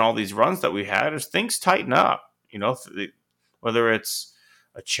 years and all these runs that we had is things tighten up. Whether it's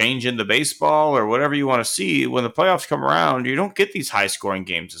a change in the baseball or whatever you want to see, when the playoffs come around, you don't get these high-scoring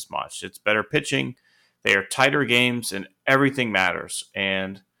games as much. It's better pitching. They are tighter games, and everything matters.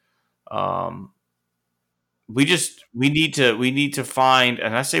 And we need to find,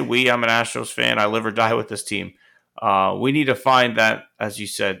 and I say we, I'm an Astros fan, I live or die with this team. We need to find that, as you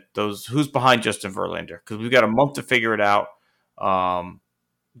said, who's behind Justin Verlander, because we've got a month to figure it out.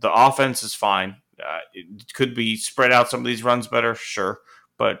 The offense is fine. It could be spread out some of these runs better, sure.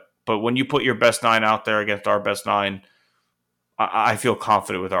 But when you put your best 9 out there against our best 9, I feel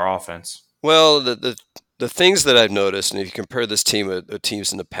confident with our offense. Well, the the things that I've noticed, and if you compare this team with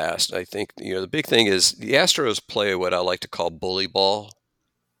teams in the past, I think the big thing is the Astros play what I like to call bully ball,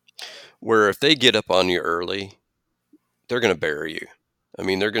 where if they get up on you early, they're going to bury you. I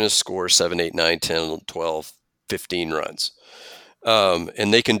mean, they're going to score 7, 8, 9, 10, 12, 15 runs.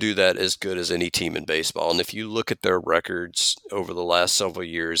 And they can do that as good as any team in baseball. And if you look at their records over the last several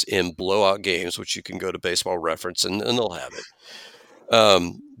years in blowout games, which you can go to Baseball Reference and they'll have it,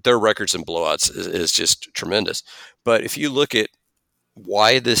 their records in blowouts is just tremendous. But if you look at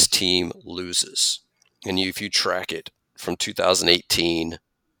why this team loses, and if you track it from 2018,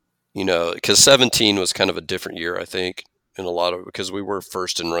 because 17 was kind of a different year, I think, in a lot of, because we were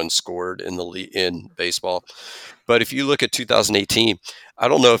first in runs scored in baseball. But if you look at 2018, I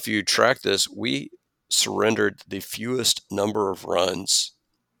don't know if you track this, we surrendered the fewest number of runs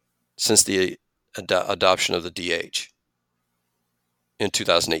since the adoption of the DH in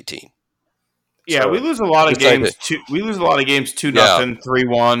 2018. Yeah, So, we lose a lot of games. We lose a lot of games 2-0,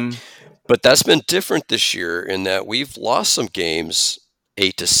 3-1. But that's been different this year in that we've lost some games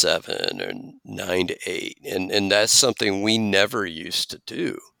 8-7 and 9-8, and that's something we never used to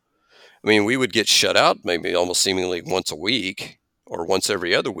do. I mean, we would get shut out maybe almost seemingly once a week or once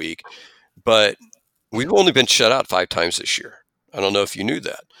every other week, but we've only been shut out 5 times this year. I don't know if you knew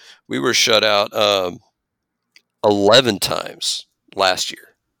that. We were shut out 11 times last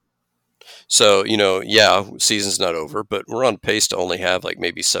year. So, season's not over, but we're on pace to only have like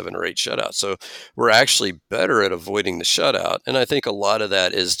maybe 7 or 8 shutouts. So we're actually better at avoiding the shutout. And I think a lot of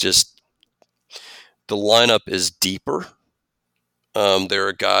that is just the lineup is deeper. There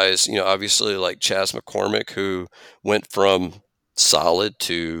are guys, obviously like Chas McCormick, who went from solid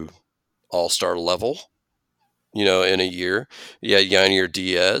to all-star level, in a year. You had Yainer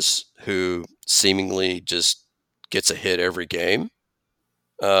Diaz, who seemingly just gets a hit every game.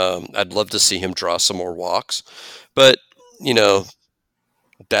 I'd love to see him draw some more walks, but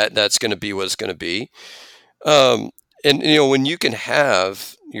that's going to be what it's going to be. And when you can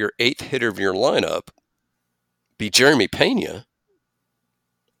have your 8th hitter of your lineup be Jeremy Pena,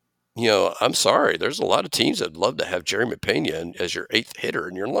 I'm sorry, there's a lot of teams that'd love to have Jeremy Pena as your 8th hitter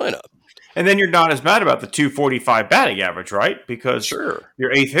in your lineup. And then you're not as mad about the 245 batting average, right? Because your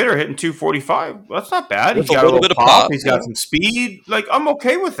 8th hitter hitting 245, that's not bad. He's got a little bit of pop. He's got some speed. Like, I'm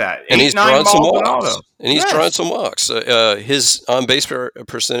okay with that. And he's drawing some walks. His on-base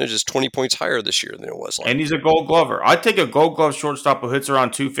percentage is 20 points higher this year than it was last year. And he's a Gold Glover. I'd take a Gold Glove shortstop who hits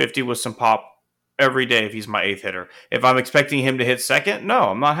around 250 with some pop every day if he's my 8th hitter. If I'm expecting him to hit second, no,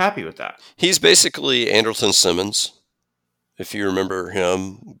 I'm not happy with that. He's basically Andrelton Simmons. If you remember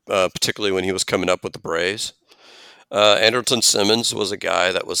him, particularly when he was coming up with the Braves. Andrelton Simmons was a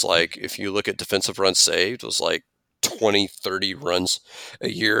guy that was like, if you look at defensive runs saved, was like 20, 30 runs a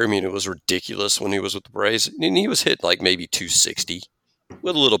year. I mean, it was ridiculous when he was with the Braves. And he was hit like maybe 260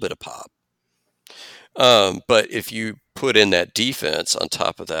 with a little bit of pop. But if you put in that defense on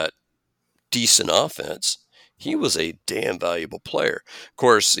top of that decent offense, he was a damn valuable player. Of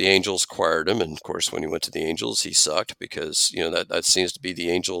course, the Angels acquired him, and of course, when he went to the Angels, he sucked because that seems to be the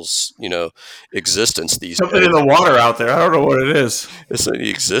Angels' existence these days. Something in the water out there. I don't know what it is. It's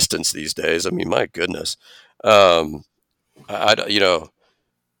the existence these days. I mean, my goodness. Mike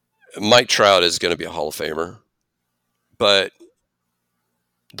Trout is going to be a Hall of Famer, but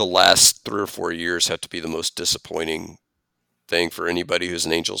the last 3 or 4 years have to be the most disappointing thing for anybody who's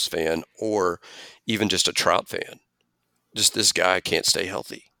an Angels fan or even just a Trout fan. Just this guy can't stay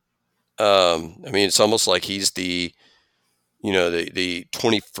healthy. I mean, it's almost like he's the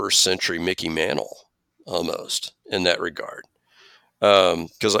 21st century Mickey Mantle almost in that regard.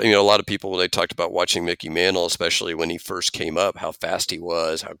 Because a lot of people, when they talked about watching Mickey Mantle, especially when he first came up, how fast he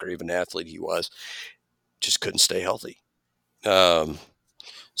was, how great of an athlete he was, just couldn't stay healthy.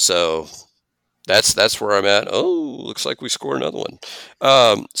 So that's where I'm at. Oh, looks like we score another one.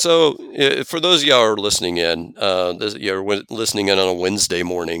 So for those of y'all who are listening in, you're listening in on a Wednesday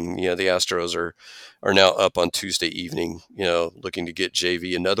morning. The Astros are now up on Tuesday evening. Looking to get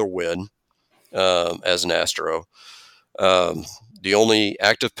JV another win as an Astro. The only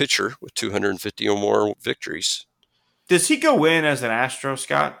active pitcher with 250 or more victories. Does he go in as an Astro,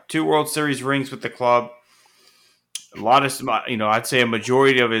 Scott? 2 World Series rings with the club. A lot of, I'd say a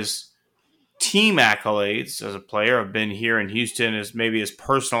majority of his team accolades as a player have been here in Houston, as maybe his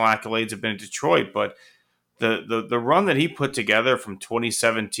personal accolades have been in Detroit. But the run that he put together from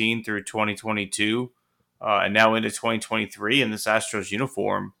 2017 through 2022 and now into 2023 in this Astros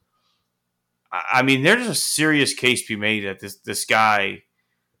uniform, I mean, there's a serious case to be made that this guy,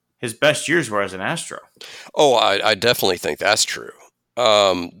 his best years were as an Astro. Oh, I definitely think that's true.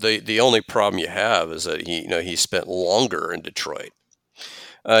 The only problem you have is that he spent longer in Detroit.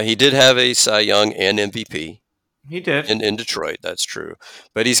 He did have a Cy Young and MVP He did. in Detroit. That's true,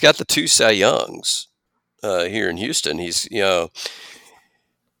 but he's got the 2 Cy Youngs here in Houston.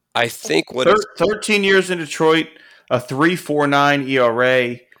 I think 13 years in Detroit, a 3.49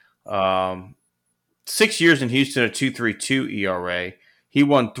 ERA, 6 years in Houston, a 2.32 ERA. He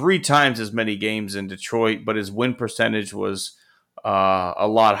won 3 times as many games in Detroit, but his win percentage was a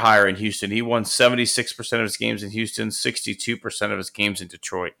lot higher in Houston. He won 76% of his games in Houston, 62% of his games in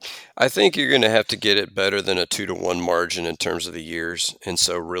Detroit. I think you're going to have to get it better than a 2-1 margin in terms of the years, and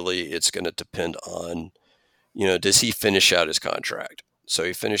so really it's going to depend on, does he finish out his contract? So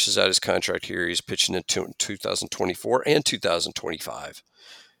he finishes out his contract here. He's pitching in 2024 and 2025.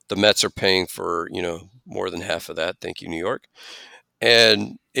 The Mets are paying for, more than half of that. Thank you, New York.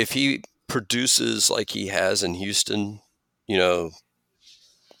 And if he produces like he has in Houston,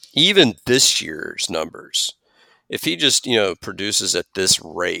 even this year's numbers, if he just, produces at this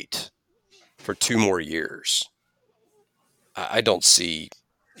rate for 2 more years, I don't see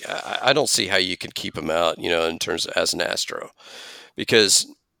how you can keep him out, in terms of as an Astro. Because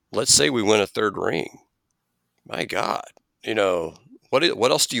let's say we win a 3rd ring. My God,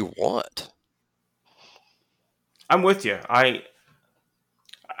 what else do you want? I'm with you. I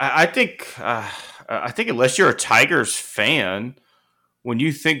think unless you're a Tigers fan, when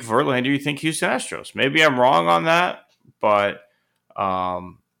you think Verlander, you think Houston Astros. Maybe I'm wrong on that, but I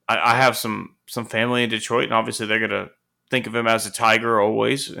have some family in Detroit, and obviously they're going to think of him as a Tiger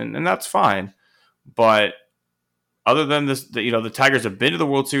always, and that's fine. But other than this, the Tigers have been to the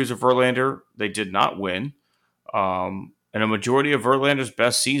World Series of Verlander. They did not win. And a majority of Verlander's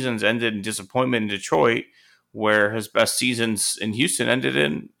best seasons ended in disappointment in Detroit, where his best seasons in Houston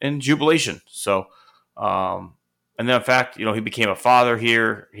ended in jubilation. So, and then in fact, he became a father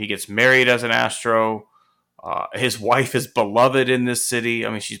here. He gets married as an Astro. His wife is beloved in this city.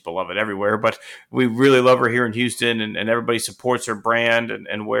 I mean, she's beloved everywhere, but we really love her here in Houston, and everybody supports her brand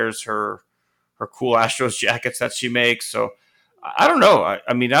and wears her cool Astros jackets that she makes. So I don't know.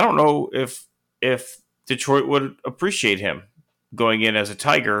 I mean, I don't know if Detroit would appreciate him going in as a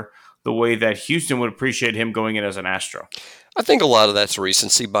Tiger the way that Houston would appreciate him going in as an Astro. I think a lot of that's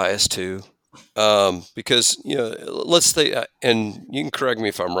recency bias too. Because, let's say, and you can correct me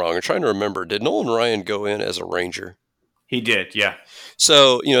if I'm wrong. I'm trying to remember, did Nolan Ryan go in as a Ranger? He did, yeah.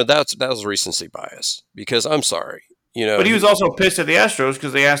 So, that was recency bias, because I'm sorry, But he was also pissed at the Astros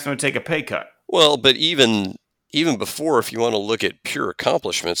because they asked him to take a pay cut. Well, but even before, if you want to look at pure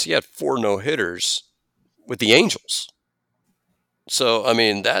accomplishments, he had 4 no-hitters with the Angels. So, I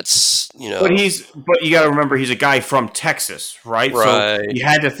mean, that's, But you got to remember, he's a guy from Texas, right? Right. So you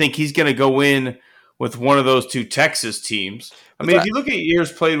had to think he's going to go in with one of those 2 Texas teams. I mean, if you look at years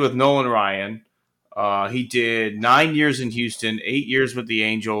played with Nolan Ryan, he did 9 years in Houston, 8 years with the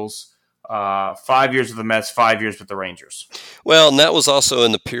Angels, 5 years with the Mets, 5 years with the Rangers. Well, and that was also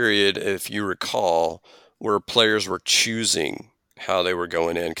in the period, if you recall, where players were choosing how they were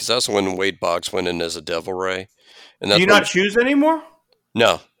going in, because that's when Wade Boggs went in as a Devil Ray. And Do you not choose anymore?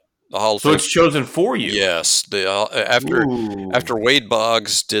 No. The Hall of Fame. So it's chosen for you. Yes. After Wade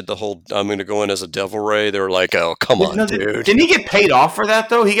Boggs did the whole, I'm going to go in as a Devil Ray, they were like, oh, come on, dude. Didn't he get paid off for that,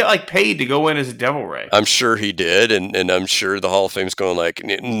 though? He got paid to go in as a Devil Ray. I'm sure he did, and I'm sure the Hall of Fame's going like,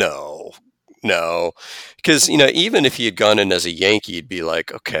 no. Because, even if he had gone in as a Yankee, he'd be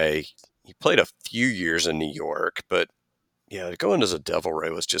like, okay, he played a few years in New York, but going as a Devil Ray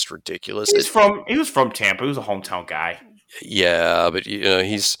was just ridiculous. He was from Tampa. He was a hometown guy. Yeah, but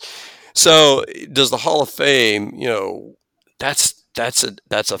so does the Hall of Fame, that's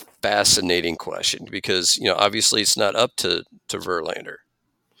a fascinating question, because, obviously it's not up to Verlander.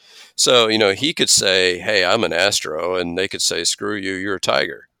 So, he could say, hey, I'm an Astro, and they could say, screw you, you're a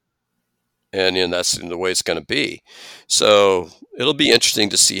Tiger. And that's the way it's going to be. So it'll be interesting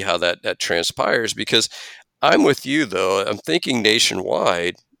to see how that transpires, because I'm with you, though. I'm thinking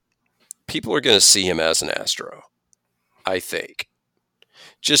nationwide, people are going to see him as an Astro, I think,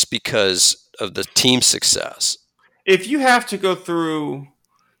 just because of the team success. If you have to go through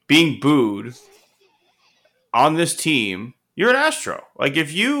being booed on this team, you're an Astro. Like,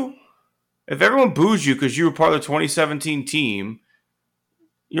 if everyone boos you because you were part of the 2017 team,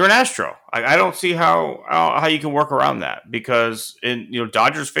 you're an Astro. I don't see how you can work around that, because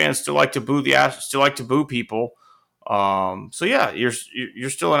Dodgers fans still like to boo people. So yeah, you're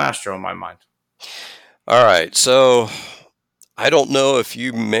still an Astro in my mind. All right, so I don't know if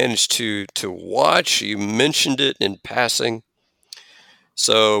you managed to watch. You mentioned it in passing.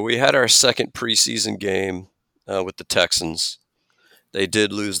 So we had our second preseason game with the Texans. They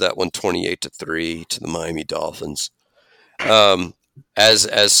did lose that one 28-3 to the Miami Dolphins.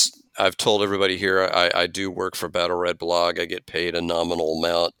 As I've told everybody here, I do work for Battle Red Blog. I get paid a nominal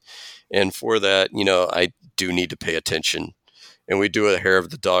amount. And for that, I do need to pay attention. And we do a Hair of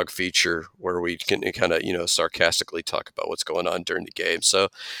the Dog feature where we can kind of, sarcastically talk about what's going on during the game. So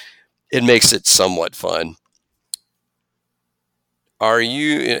it makes it somewhat fun. Are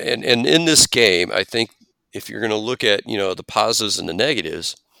you, and in this game, I think if you're going to look at, the positives and the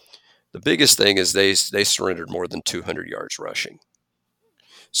negatives, the biggest thing is they surrendered more than 200 yards rushing.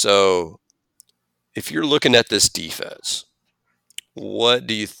 So if you're looking at this defense, what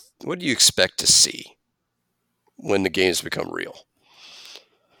do you expect to see when the games become real?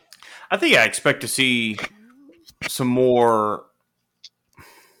 I think I expect to see some more.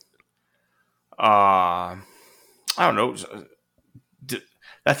 I don't know.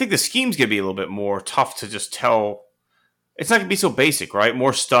 I think the scheme's going to be a little bit more tough to just tell. It's not going to be so basic, right?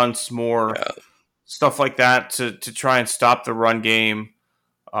 More stunts, more stuff like that to try and stop the run game.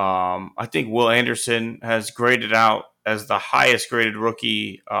 I think Will Anderson has graded out as the highest graded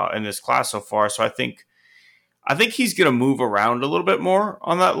rookie in this class so far. So I think he's going to move around a little bit more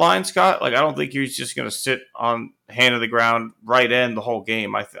on that line, Scott. Like, I don't think he's just going to sit on hand of the ground right end the whole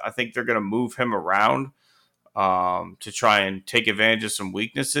game. I think they're going to move him around to try and take advantage of some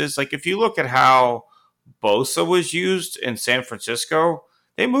weaknesses. Like, if you look at how Bosa was used in San Francisco,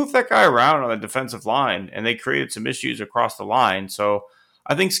 they moved that guy around on the defensive line, and they created some issues across the line. So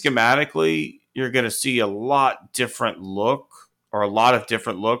I think schematically, you're going to see a lot of different looks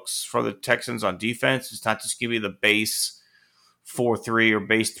for the Texans on defense. It's not just going to be the base 4-3 or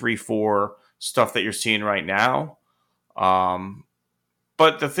base 3-4 stuff that you're seeing right now.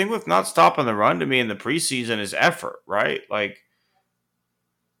 But the thing with not stopping the run to me in the preseason is effort, right? Like,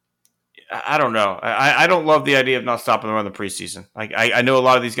 I don't know. I don't love the idea of not stopping the run in the preseason. Like, I know a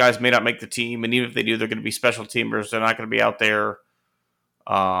lot of these guys may not make the team, and even if they do, they're going to be special teamers. They're not going to be out there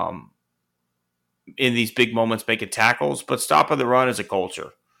in these big moments making tackles. But stopping the run is a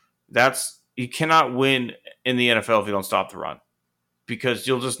culture. You cannot win in the NFL if you don't stop the run, because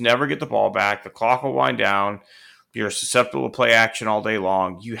you'll just never get the ball back. The clock will wind down. You're susceptible to play action all day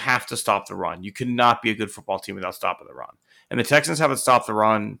long. You have to stop the run. You cannot be a good football team without stopping the run. And the Texans haven't stopped the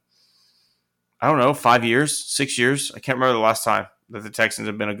run, I don't know, 5 years, 6 years. I can't remember the last time that the Texans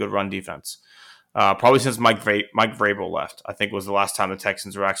have been a good run defense. Probably since Mike Vrabel left, I think was the last time the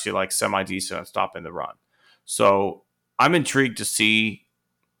Texans were actually like semi-decent at stopping the run. So I'm intrigued to see.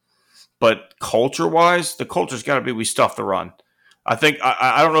 But culture-wise, the culture's got to be we stuff the run. I think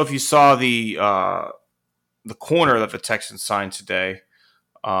I don't know if you saw the corner that the Texans signed today.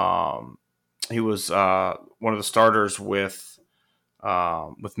 He was one of the starters with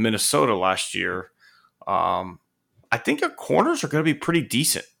Minnesota last year. I think our corners are going to be pretty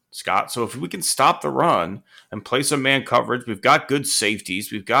decent, Scott. So if we can stop the run and play some man coverage, we've got good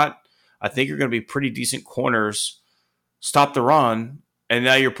safeties. I think you're going to be pretty decent corners. Stop the run. And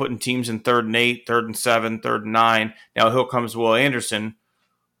now you're putting teams in 3rd and 8, 3rd and 7, 3rd and 9. Now here comes Will Anderson.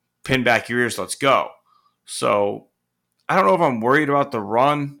 Pin back your ears. Let's go. So I don't know if I'm worried about the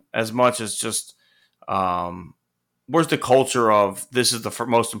run as much as just where's the culture of this is the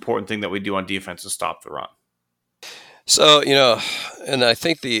most important thing that we do on defense is stop the run. So, and I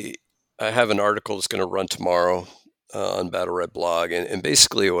think I have an article that's going to run tomorrow on Battle Red Blog. And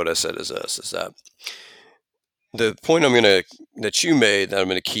basically what I said is this, is that the point that you made that I'm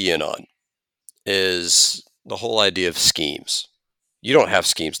going to key in on is the whole idea of schemes. You don't have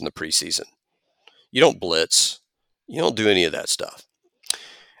schemes in the preseason. You don't blitz. You don't do any of that stuff.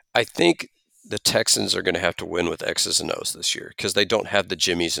 I think the Texans are going to have to win with X's and O's this year because they don't have the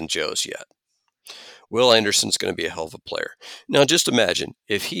Jimmies and Joes yet. Will Anderson's going to be a hell of a player. Now, just imagine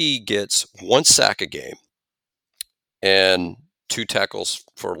if he gets 1 sack a game and 2 tackles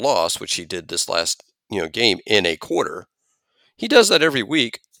for loss, which he did this last game in a quarter. He does that every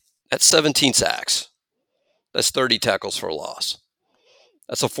week. That's 17 sacks. That's 30 tackles for a loss.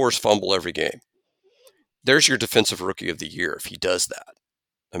 That's a forced fumble every game. There's your defensive rookie of the year if he does that.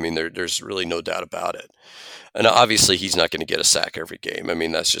 I mean, there's really no doubt about it. And obviously, he's not going to get a sack every game. I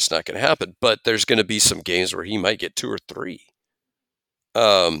mean, that's just not going to happen. But there's going to be some games where he might get 2 or 3.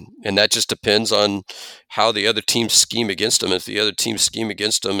 And that just depends on how the other teams scheme against him. If the other teams scheme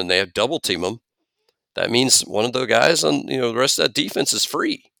against him and they have double team him, that means one of the guys on the rest of that defense is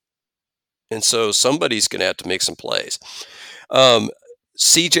free. And so somebody's going to have to make some plays.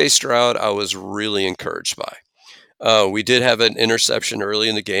 C.J. Stroud, I was really encouraged by. We did have an interception early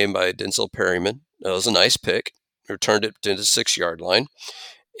in the game by Denzel Perryman. That was a nice pick. Returned it to the 6-yard line.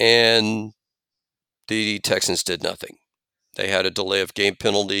 And the Texans did nothing. They had a delay of game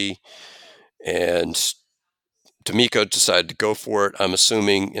penalty, and DeMeco decided to go for it. I'm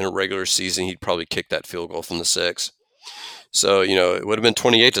assuming in a regular season he'd probably kick that field goal from the 6. So, it would have been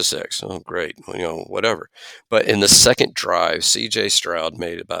 28-6. Oh, great. Whatever. But in the second drive, C.J. Stroud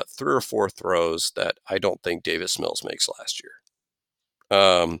made about 3 or 4 throws that I don't think Davis Mills makes last year.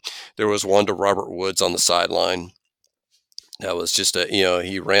 There was one to Robert Woods on the sideline. That was just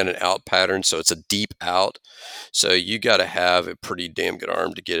he ran an out pattern, so it's a deep out. So you got to have a pretty damn good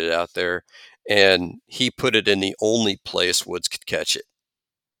arm to get it out there. And he put it in the only place Woods could catch it,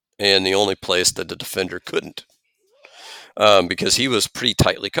 and the only place that the defender couldn't, because he was pretty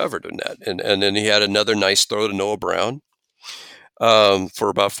tightly covered in that. And then he had another nice throw to Noah Brown for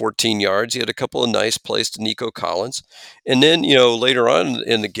about 14 yards. He had a couple of nice plays to Nico Collins. And then, later on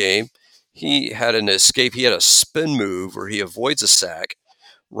in the game, he had an escape. He had a spin move where he avoids a sack,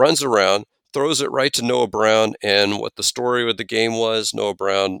 runs around, throws it right to Noah Brown. And what the story of the game was, Noah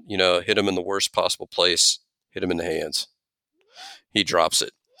Brown, hit him in the worst possible place, hit him in the hands. He drops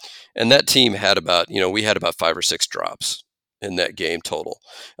it. And that team had we had about 5 or 6 drops in that game total.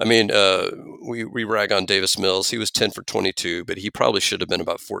 I mean, we rag on Davis Mills. He was 10 for 22, but he probably should have been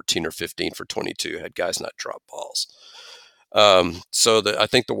about 14 or 15 for 22 had guys not dropped balls. So I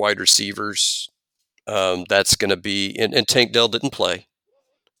think the wide receivers, that's going to be, and Tank Dell didn't play.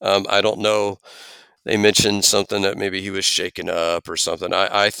 I don't know. They mentioned something that maybe he was shaken up or something.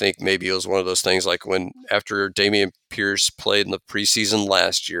 I think maybe it was one of those things like after Dameon Pierce played in the preseason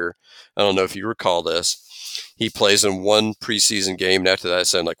last year. I don't know if you recall this. He plays in one preseason game, and after that, I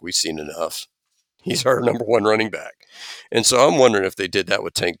said, we've seen enough. He's our number 1 running back. And so I'm wondering if they did that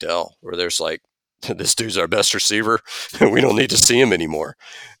with Tank Dell, where there's this dude's our best receiver, and we don't need to see him anymore.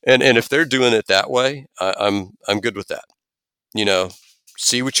 And if they're doing it that way, I'm good with that.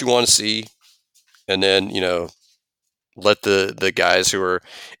 See what you want to see, and then, let the guys who are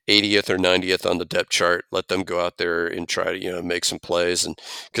 80th or 90th on the depth chart, let them go out there and try to, make some plays. And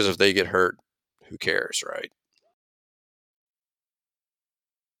because if they get hurt, who cares, right?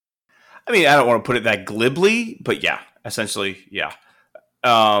 I mean, I don't want to put it that glibly, but yeah, essentially, yeah.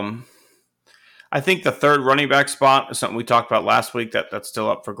 I think the third running back spot is something we talked about last week that's still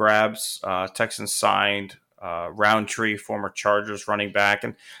up for grabs. Texans signed Roundtree, former Chargers running back,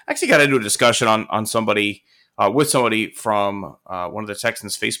 and actually got into a discussion on somebody with somebody from one of the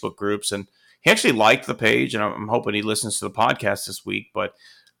Texans Facebook groups, and he actually liked the page, and I'm hoping he listens to the podcast this week. But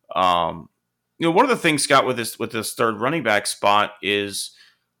one of the things, Scott, with this third running back spot is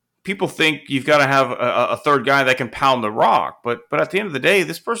people think you've got to have a third guy that can pound the rock, but at the end of the day,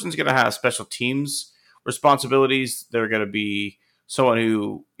 this person's going to have special teams responsibilities. They're going to be someone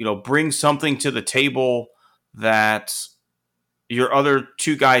who brings something to the table that your other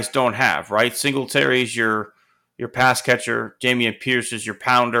 2 guys don't have. Right? Singletary's your pass catcher. Dameon Pierce is your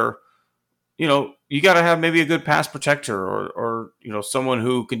pounder. You got to have maybe a good pass protector or someone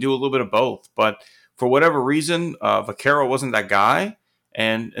who can do a little bit of both. But for whatever reason, Vaccaro wasn't that guy.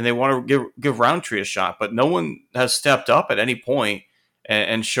 And they want to give Roundtree a shot, but no one has stepped up at any point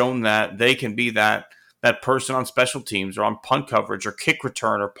and shown that they can be that person on special teams or on punt coverage or kick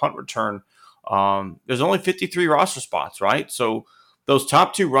return or punt return. There's only 53 roster spots, right? So those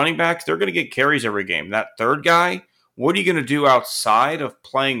top 2 running backs, they're going to get carries every game. That third guy, what are you going to do outside of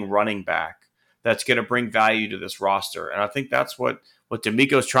playing running back that's going to bring value to this roster? And I think that's what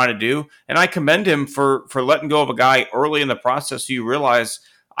DeMeco's trying to do. And I commend him for letting go of a guy early in the process so you realize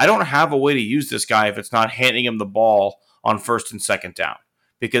I don't have a way to use this guy if it's not handing him the ball on first and second down.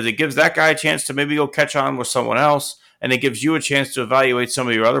 Because it gives that guy a chance to maybe go catch on with someone else, and it gives you a chance to evaluate some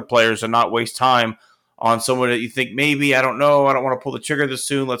of your other players and not waste time on someone that you think, maybe, I don't know, I don't want to pull the trigger this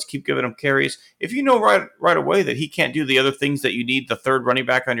soon, let's keep giving him carries. If you know right away that he can't do the other things that you need the third running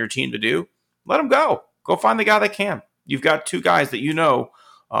back on your team to do, let him go. Go find the guy that can. You've got 2 guys that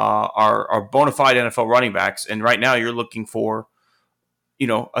are bona fide NFL running backs, and right now you're looking for,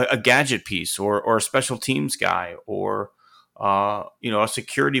 a gadget piece or a special teams guy or a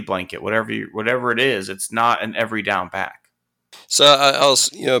security blanket, whatever it is. It's not an every down back. So I was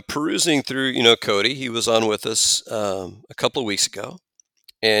perusing through Cody. He was on with us a couple of weeks ago,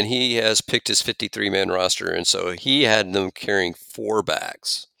 and he has picked his 53-man roster, and so he had them carrying 4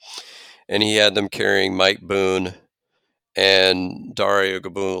 backs, and he had them carrying Mike Boone and Dario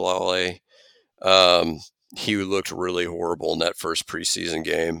Gabulale. He looked really horrible in that first preseason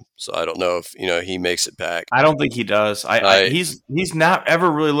game. So I don't know if, he makes it back. I don't think he does. He's not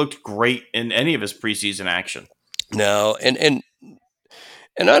ever really looked great in any of his preseason action. No. And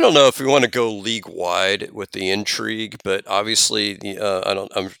I don't know if we want to go league wide with the intrigue, but obviously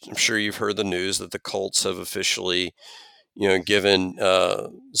I'm sure you've heard the news that the Colts have officially, given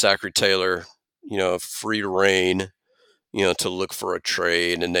Zachary Taylor, free reign, to look for a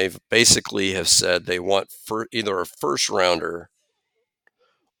trade, and they've basically have said they want either a first rounder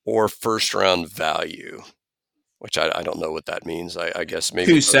or first round value, which I don't know what that means. I guess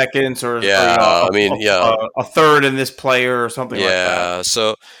maybe 2 seconds or yeah. I mean, yeah, a third in this player or something like that. yeah.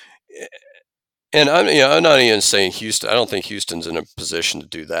 So, and I'm not even saying Houston. I don't think Houston's in a position to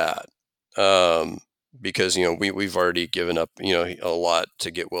do that, because we've already given up a lot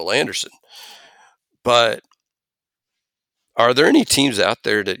to get Will Anderson. But are there any teams out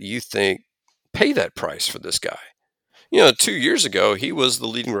there that you think pay that price for this guy? 2 years ago, he was the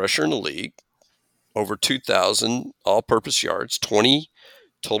leading rusher in the league, over 2,000 all-purpose yards, 20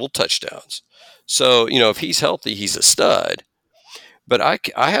 total touchdowns. So, if he's healthy, he's a stud. But I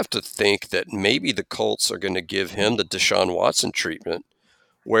have to think that maybe the Colts are going to give him the Deshaun Watson treatment,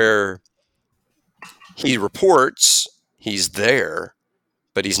 where he reports he's there,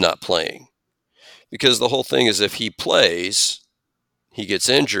 but he's not playing. Because the whole thing is, if he plays, he gets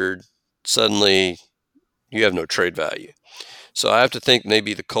injured, suddenly you have no trade value. So I have to think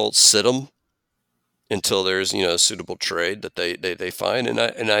maybe the Colts sit him until there's a suitable trade that they find, and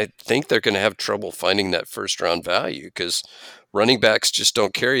I think they're going to have trouble finding that first round value, because running backs just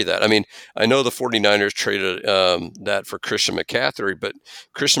don't carry that. I mean, I know the 49ers traded that for Christian McCaffrey, but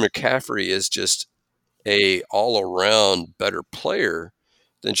Christian McCaffrey is just a all around better player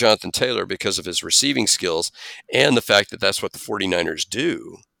than Jonathan Taylor because of his receiving skills and the fact that that's what the 49ers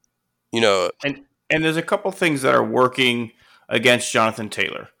do. And there's a couple things that are working against Jonathan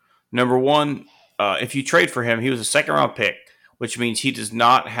Taylor. Number one, if you trade for him, he was a second-round pick, which means he does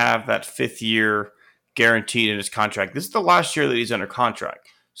not have that 5th year guaranteed in his contract. This is the last year that he's under contract.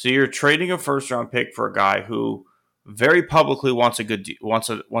 So you're trading a first-round pick for a guy who very publicly wants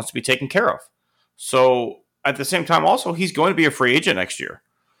to be taken care of. So at the same time, also, he's going to be a free agent next year.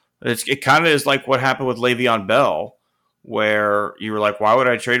 It kind of is like what happened with Le'Veon Bell, where you were like, why would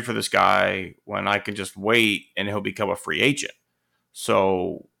I trade for this guy when I can just wait and he'll become a free agent?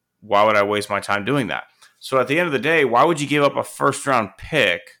 So why would I waste my time doing that? So at the end of the day, why would you give up a first round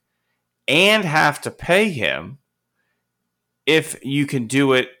pick and have to pay him if you can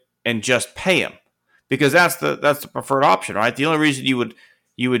do it and just pay him? Because that's the preferred option, right? The only reason you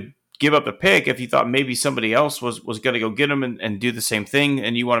would give up the pick if you thought maybe somebody else was going to go get him and do the same thing,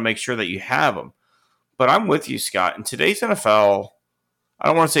 and you want to make sure that you have him. But I'm with you, Scott. In today's NFL, I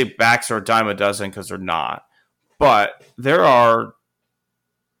don't want to say backs are a dime a dozen, because they're not. But there are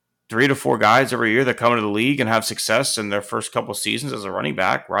 3 to 4 guys every year that come into the league and have success in their first couple of seasons as a running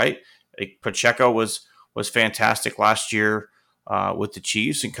back, right? Pacheco was fantastic last year with the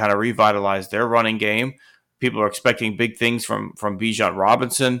Chiefs and kind of revitalized their running game. People are expecting big things from Bijan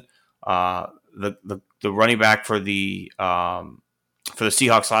Robinson, the running back for the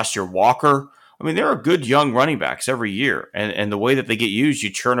Seahawks last year, Walker. I mean, there are good young running backs every year, and the way that they get used,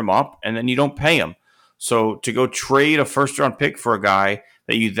 you churn them up, and then you don't pay them. So to go trade a first-round pick for a guy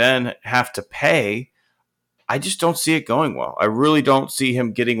that you then have to pay, I just don't see it going well. I really don't see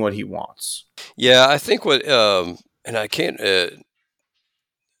him getting what he wants. Yeah, I think and I can't. I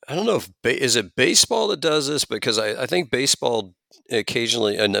don't know if is it baseball that does this, because I think baseball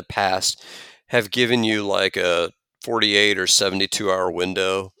occasionally in the past have given you like a 48 or 72-hour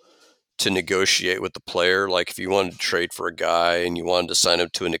window to negotiate with the player. Like if you wanted to trade for a guy and you wanted to sign him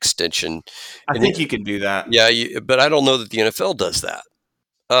to an extension. I think you can do that. Yeah, but I don't know that the NFL does that.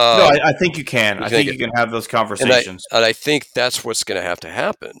 No, I think you can. I think you can have those conversations. And I think that's what's going to have to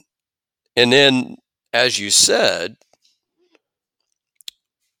happen. And then, as you said,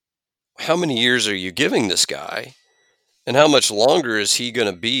 how many years are you giving this guy? And how much longer is he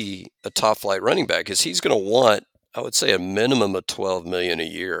going to be a top flight running back? Because he's going to want, I would say, a minimum of $12 million a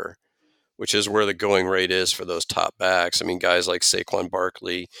year, which is where the going rate is for those top backs. I mean, guys like Saquon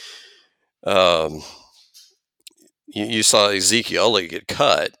Barkley. You saw Ezekiel Elliott get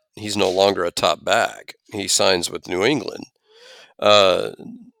cut. He's no longer a top back. He signs with New England.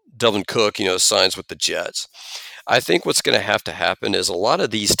 Delvin Cook, signs with the Jets. I think what's going to happen is a lot of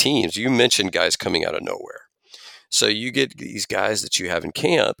these teams, you mentioned guys coming out of nowhere. So you get these guys that you have in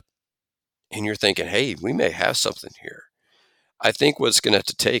camp, and you're thinking, hey, we may have something here. I think what's going to have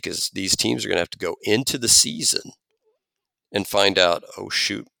to take is these teams are going to have to go into the season and find out, oh,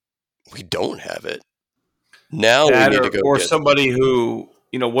 shoot, we don't have it. Now we need to go. Or somebody who,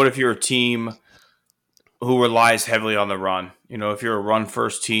 what if you're a team who relies heavily on the run? If you're a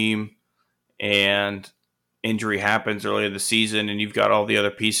run-first team and injury happens early in the season and you've got all the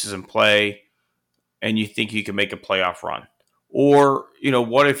other pieces in play and you think you can make a playoff run. Or,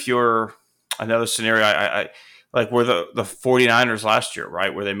 what if you're another scenario? like were the 49ers last year,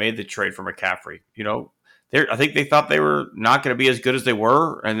 right? Where they made the trade for McCaffrey. I think they thought they were not going to be as good as they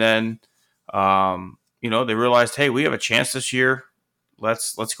were. And then, they realized, hey, we have a chance this year.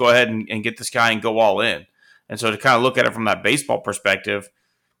 Let's go ahead and get this guy and go all in. And so to kind of look at it from that baseball perspective,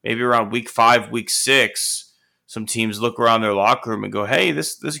 maybe around week 5, week 6, some teams look around their locker room and go, hey,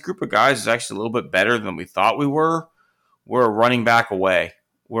 this group of guys is actually a little bit better than we thought we were. We're a running back away.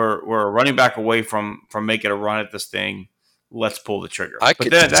 We're a running back away from making a run at this thing. Let's pull the trigger. But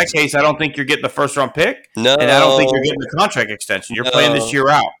then in that case, I don't think you're getting the first round pick. No. And I don't think you're getting the contract extension. You're playing this year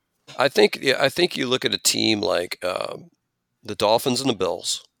out. I think you look at a team like the Dolphins and the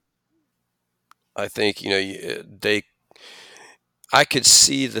Bills. I think, I could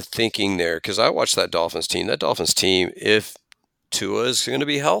see the thinking there because I watched that Dolphins team. That Dolphins team, if Tua is going to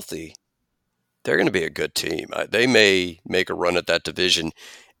be healthy, they're going to be a good team. They may make a run at that division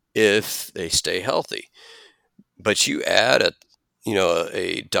if they stay healthy. But you add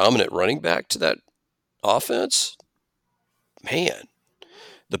a dominant running back to that offense, man.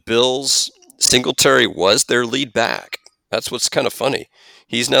 The Bills, Singletary was their lead back. That's what's kind of funny.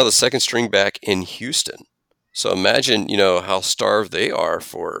 He's now the second string back in Houston. So imagine, how starved they are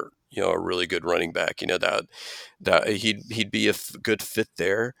for, a really good running back. That he'd be a good fit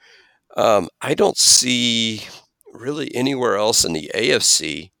there. I don't see really anywhere else in the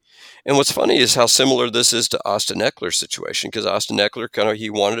AFC. And what's funny is how similar this is to Austin Eckler's situation, because Austin Eckler he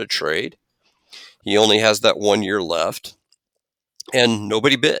wanted a trade. He only has that 1 year left, and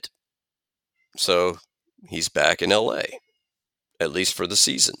nobody bid. So he's back in LA, at least for the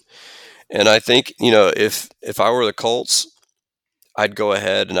season. And I think, if I were the Colts, I'd go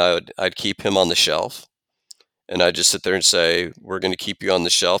ahead and I'd keep him on the shelf. And I'd just sit there and say, we're going to keep you on the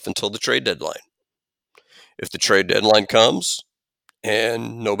shelf until the trade deadline. If the trade deadline comes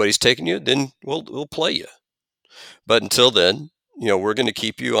and nobody's taking you, then we'll play you. But until then, we're going to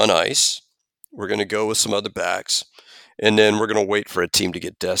keep you on ice. We're going to go with some other backs. And then we're going to wait for a team to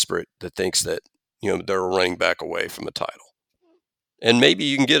get desperate that thinks that, they're a running back away from a title. And maybe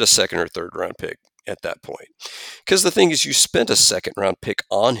you can get a second or third round pick at that point. Because the thing is, you spent a second round pick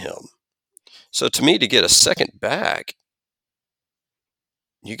on him. So to me, to get a second back,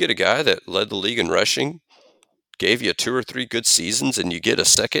 you get a guy that led the league in rushing, gave you 2 or 3 good seasons, and you get a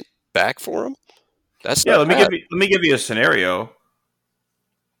second back for him. That's let me give you a scenario.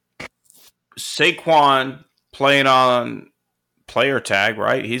 Saquon playing on player tag,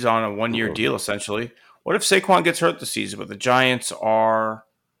 right? He's on a 1 year deal essentially. What if Saquon gets hurt this season, but the Giants are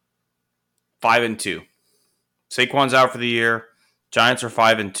 5-2? Saquon's out for the year. Giants are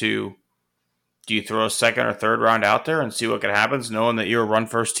 5-2. Do you throw a second or third round out there and see what happens, knowing that you're a run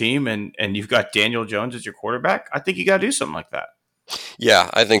first team and you've got Daniel Jones as your quarterback? I think you got to do something like that. Yeah,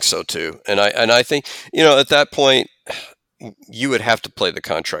 I think so too. And I think, at that point, you would have to play the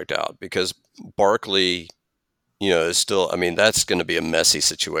contract out because Barkley, is still, that's going to be a messy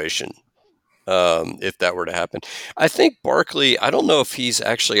situation. If that were to happen. I think Barkley, I don't know if he's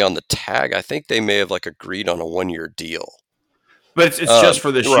actually on the tag. I think they may have agreed on a 1 year deal. But it's just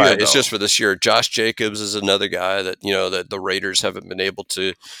for this year. Right, it's just for this year. Josh Jacobs is another guy that, that the Raiders haven't been able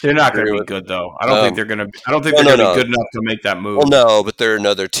to. They're not going to be good though. I don't think they're going to be good enough to make that move. Well, no, but they're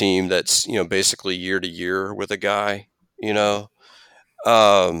another team that's, basically year to year with a guy,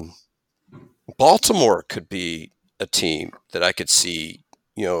 Baltimore could be a team that I could see,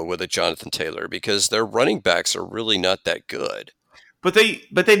 with a Jonathan Taylor, because their running backs are really not that good. But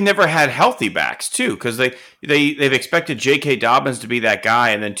they've never had healthy backs too, because they've expected J.K. Dobbins to be that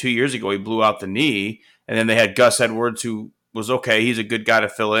guy, and then 2 years ago he blew out the knee, and then they had Gus Edwards, who was okay, he's a good guy to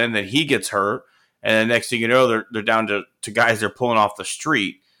fill in, then he gets hurt, and then next thing you know they're down to guys they're pulling off the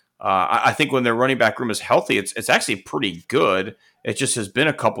street. I think when their running back room is healthy, it's actually pretty good. It just has been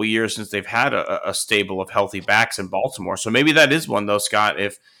a couple years since they've had a stable of healthy backs in Baltimore. So maybe that is one, though, Scott.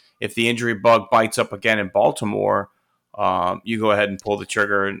 If the injury bug bites up again in Baltimore, you go ahead and pull the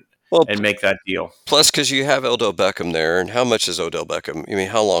trigger and make that deal. Plus, because you have Odell Beckham there, and how much is Odell Beckham?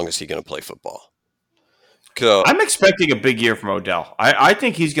 How long is he going to play football? I'm expecting a big year from Odell. I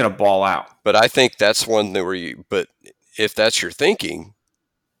think he's going to ball out. But I think that's one where but if that's your thinking,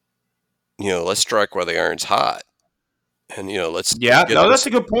 let's strike while the iron's hot. And, that's a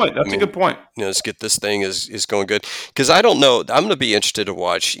good point. That's a good point. Let's get this thing is going good. Because I don't know. I'm going to be interested to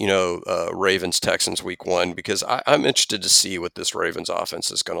watch, Ravens-Texans week 1, because I'm interested to see what this Ravens offense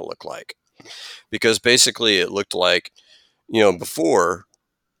is going to look like. Because basically it looked like, before,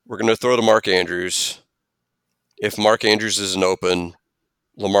 we're going to throw to Mark Andrews. If Mark Andrews isn't open,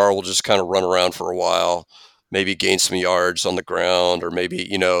 Lamar will just kind of run around for a while. maybe gain some yards on the ground, or maybe,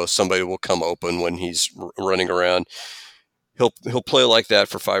 somebody will come open when he's running around. He'll play like that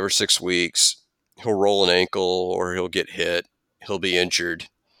for 5 or 6 weeks. He'll roll an ankle or he'll get hit. He'll be injured.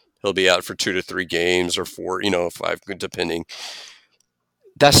 He'll be out for 2 to 3 games or 4, 5, depending.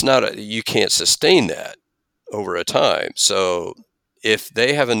 You can't sustain that over a time. So if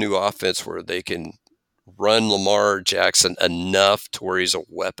they have a new offense where they can run Lamar Jackson enough to where he's a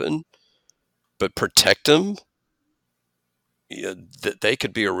weapon, but protect him, that they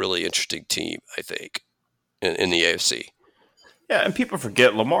could be a really interesting team, I think, in the AFC. Yeah, and people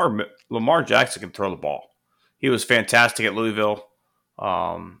forget Lamar Jackson can throw the ball. He was fantastic at Louisville.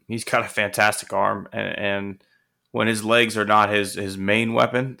 He's got a fantastic arm, and when his legs are not his main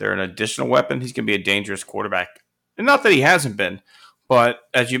weapon, they're an additional weapon. He's going to be a dangerous quarterback. And not that he hasn't been, but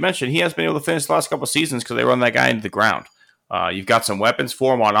as you mentioned, he has been able to finish the last couple of seasons because they run that guy into the ground. You've got some weapons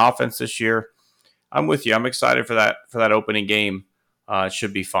for him on offense this year. I'm with you. I'm excited for that opening game. It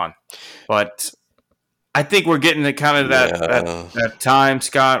should be fun, but I think we're getting to kind of that time,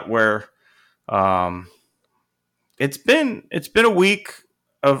 Scott, where it's been a week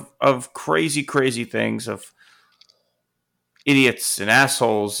of crazy things, of idiots and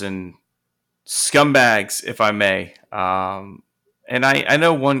assholes and scumbags, if I may. And I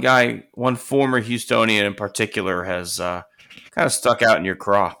know one former Houstonian in particular has kind of stuck out in your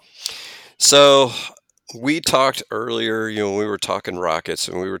craw. So we talked earlier, we were talking Rockets,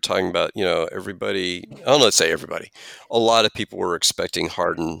 and we were talking about, everybody. I don't know, let's say everybody. A lot of people were expecting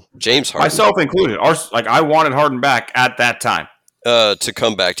James Harden, myself included. I wanted Harden back at that time to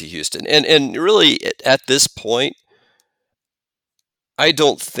come back to Houston, and really at this point, I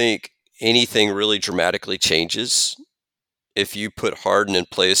don't think anything really dramatically changes if you put Harden in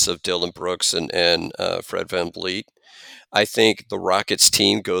place of Dillon Brooks and Fred VanVleet. I think the Rockets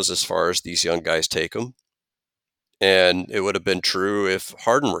team goes as far as these young guys take them. And it would have been true if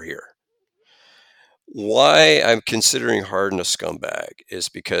Harden were here. Why I'm considering Harden a scumbag is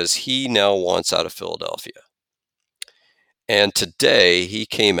because he now wants out of Philadelphia. And today he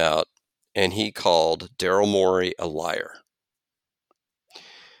came out and he called Daryl Morey a liar.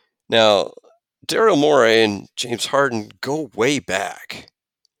 Now, Daryl Morey and James Harden go way back.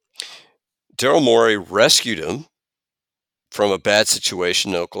 Daryl Morey rescued him from a bad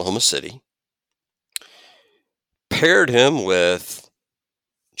situation in Oklahoma City, paired him with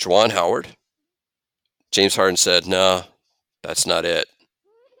Juwan Howard. James Harden said, no, that's not it.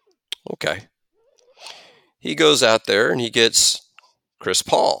 Okay. He goes out there and he gets Chris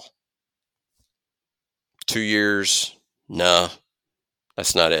Paul. 2 years, no,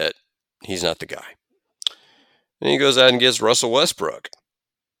 that's not it. He's not the guy. And he goes out and gets Russell Westbrook.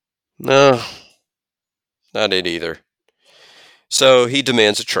 No, not it either. So he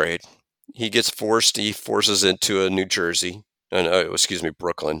demands a trade. He forces into a New Jersey.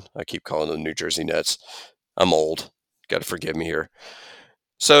 Brooklyn. I keep calling them New Jersey Nets. I'm old. Got to forgive me here.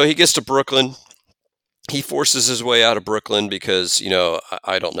 So he gets to Brooklyn. He forces his way out of Brooklyn because,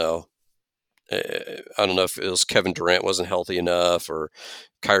 I don't know. I don't know if it was Kevin Durant wasn't healthy enough or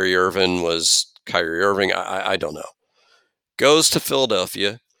Kyrie Irving was Kyrie Irving. I don't know. Goes to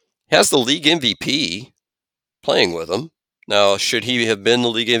Philadelphia. Has the league MVP playing with him. Now, should he have been the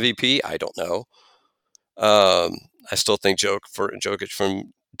league MVP? I don't know. I still think Jokic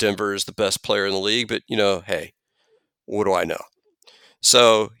from Denver is the best player in the league, but, hey, what do I know?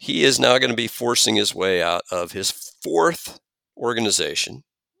 So he is now going to be forcing his way out of his fourth organization,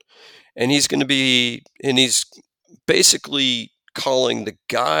 and he's basically calling the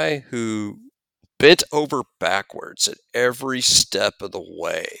guy who bent over backwards at every step of the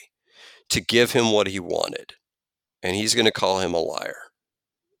way to give him what he wanted. And he's going to call him a liar.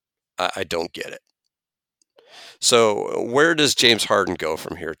 I don't get it. So where does James Harden go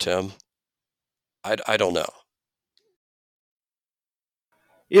from here, Tim? I don't know.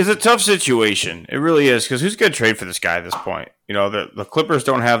 It's a tough situation. It really is, because who's going to trade for this guy at this point? The Clippers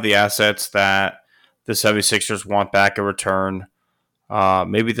don't have the assets that the 76ers want back in return.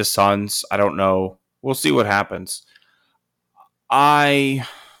 Maybe the Suns. I don't know. We'll see what happens.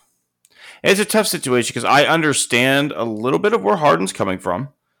 It's a tough situation because I understand a little bit of where Harden's coming from,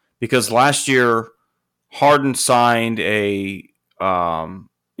 because last year Harden signed he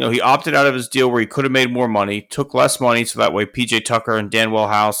opted out of his deal where he could have made more money, took less money so that way PJ Tucker and Dan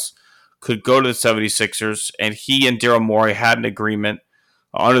Wellhouse could go to the 76ers, and he and Daryl Morey had an agreement,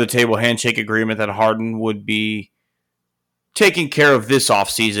 under the table handshake agreement, that Harden would be taking care of this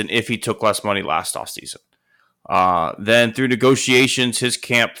offseason if he took less money last offseason. Then through negotiations, his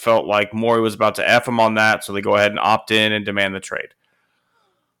camp felt like Morey was about to F him on that, so they go ahead and opt in and demand the trade.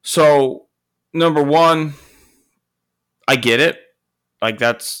 So, number one, I get it. Like,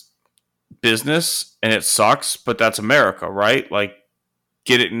 that's business and it sucks, but that's America, right? Like,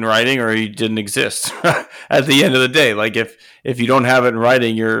 get it in writing or you didn't exist at the end of the day. Like, if you don't have it in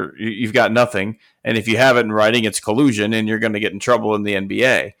writing, you've got nothing. And if you have it in writing, it's collusion and you're going to get in trouble in the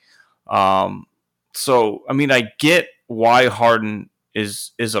NBA. So, I mean, I get why Harden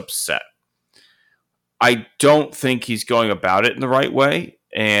is upset. I don't think he's going about it in the right way.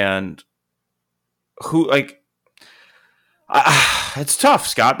 And it's tough,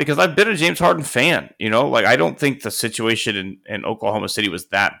 Scott, because I've been a James Harden fan. Like, I don't think the situation in Oklahoma City was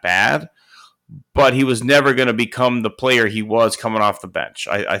that bad, but he was never going to become the player he was coming off the bench.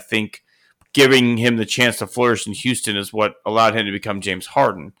 I think giving him the chance to flourish in Houston is what allowed him to become James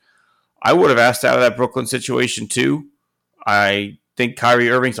Harden. I would have asked out of that Brooklyn situation too. I think Kyrie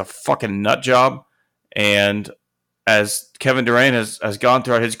Irving's a fucking nut job. And as Kevin Durant has gone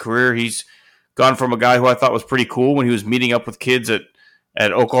throughout his career, he's gone from a guy who I thought was pretty cool when he was meeting up with kids at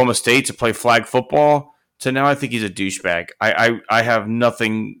Oklahoma State to play flag football to now I think he's a douchebag. I have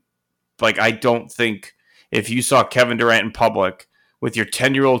nothing, like, I don't think if you saw Kevin Durant in public with your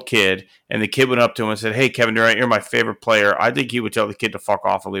 10-year-old kid and the kid went up to him and said, "Hey, Kevin Durant, you're my favorite player," I think he would tell the kid to fuck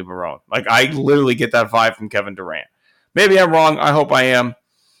off and leave him alone. Like, I literally get that vibe from Kevin Durant. Maybe I'm wrong. I hope I am.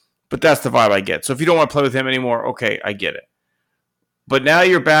 But that's the vibe I get. So if you don't want to play with him anymore, okay, I get it. But now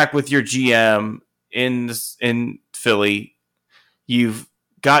you're back with your GM in Philly. You've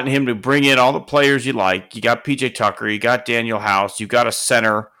gotten him to bring in all the players you like. You got PJ Tucker. You got Daniel House. You got a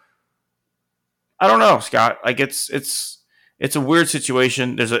center. I don't know, Scott. Like, it's a weird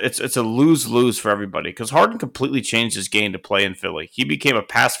situation. It's a lose-lose for everybody because Harden completely changed his game to play in Philly. He became a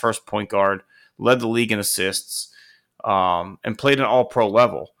pass-first point guard, led the league in assists, and played an all-pro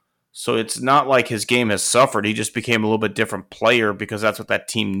level. So it's not like his game has suffered. He just became a little bit different player because that's what that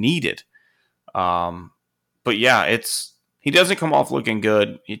team needed. But yeah, he doesn't come off looking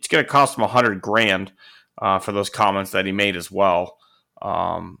good. It's going to cost him $100,000 for those comments that he made as well.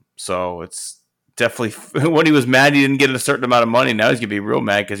 So it's definitely when he was mad he didn't get a certain amount of money. Now he's going to be real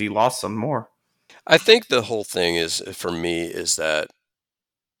mad because he lost some more. I think the whole thing is, for me, is that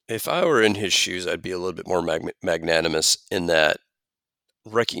if I were in his shoes, I'd be a little bit more magnanimous in that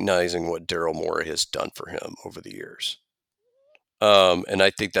recognizing what Daryl Morey has done for him over the years. And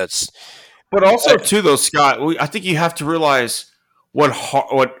I think that's... But also, too, though, Scott, I think you have to realize what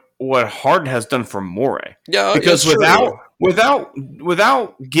Harden has done for Morey. Yeah, because without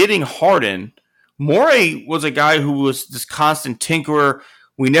getting Harden, Morey was a guy who was this constant tinkerer.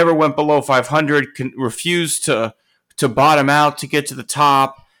 We never went below 500, refused to bottom out to get to the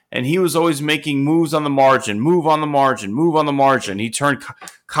top. And he was always making moves on the margin, move on the margin. He turned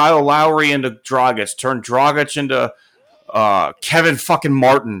Kyle Lowry into Dragic, turned Dragic into Kevin fucking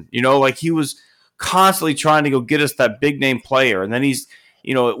Martin. Like, he was constantly trying to go get us that big name player. And then he's,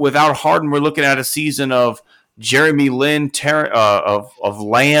 without Harden, we're looking at a season of Jeremy Lin, of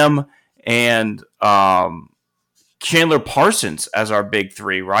Lamb, and Chandler Parsons as our big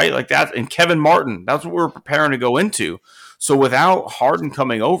three, right? Like that, and Kevin Martin. That's what we're preparing to go into. So without Harden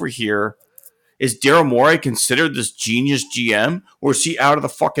coming over here, is Daryl Morey considered this genius GM, or is he out of the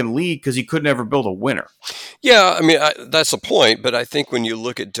fucking league because he could never build a winner? Yeah, I mean, that's the point. But I think when you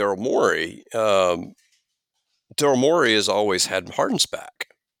look at Daryl Morey has always had Harden's back.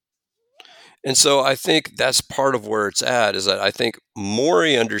 And so I think that's part of where it's at, is that I think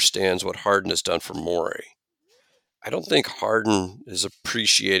Morey understands what Harden has done for Morey. I don't think Harden is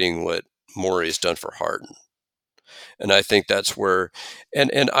appreciating what Morey has done for Harden. And I think that's where,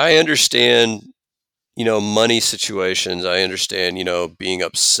 and I understand, money situations. I understand, being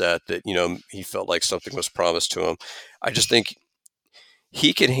upset that, he felt like something was promised to him. I just think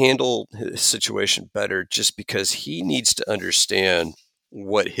he can handle his situation better just because he needs to understand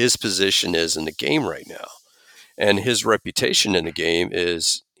what his position is in the game right now. And his reputation in the game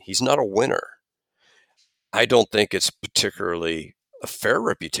is he's not a winner. I don't think it's particularly a fair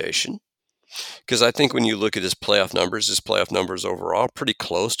reputation. Because I think when you look at his playoff numbers overall, pretty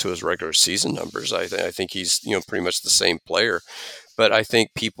close to his regular season numbers. I think he's pretty much the same player, but I think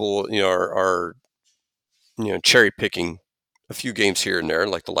people are cherry picking a few games here and there,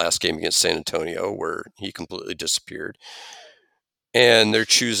 like the last game against San Antonio where he completely disappeared, and they're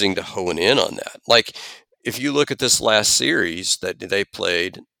choosing to hone in on that. Like, if you look at this last series that they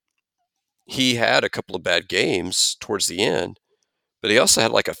played, he had a couple of bad games towards the end. But he also had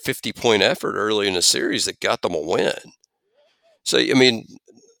like a 50-point effort early in the series that got them a win. So, I mean,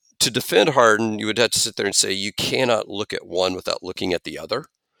 to defend Harden, you would have to sit there and say you cannot look at one without looking at the other.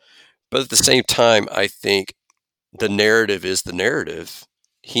 But at the same time, I think the narrative is the narrative.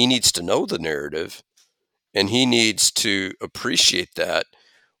 He needs to know the narrative And he needs to appreciate that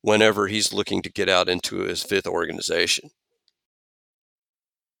whenever he's looking to get out into his fifth organization.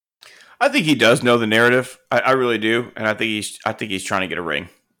 I think he does know the narrative. I really do, and I think he's trying to get a ring.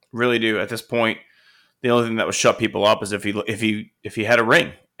 Really do. At this point, the only thing that would shut people up is if he had a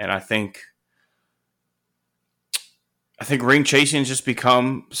ring, and I think ring chasing has just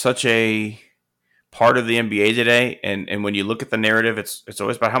become such a part of the NBA today. And when you look at the narrative, it's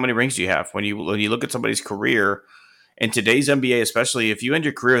always about how many rings do you have. When you look at somebody's career in today's NBA, especially if you end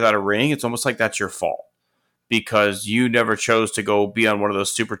your career without a ring, it's almost like that's your fault because you never chose to go be on one of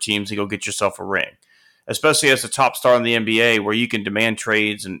those super teams and go get yourself a ring. Especially as a top star in the NBA, where you can demand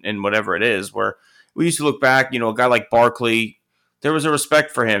trades and whatever it is. Where we used to look back, a guy like Barkley, there was a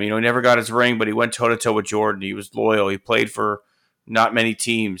respect for him. He never got his ring, but he went toe to toe with Jordan. He was loyal. He played for not many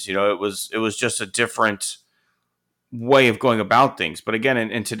teams. It was just a different way of going about things. But again,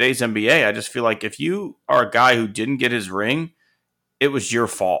 in today's NBA, I just feel like if you are a guy who didn't get his ring, it was your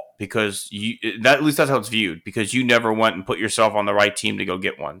fault because at least that's how it's viewed, because you never went and put yourself on the right team to go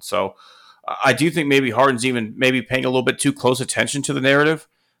get one. So I do think maybe Harden's even maybe paying a little bit too close attention to the narrative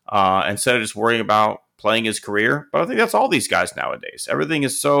instead of just worrying about playing his career. But I think that's all these guys nowadays. Everything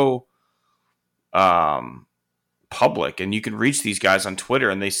is so public, and you can reach these guys on Twitter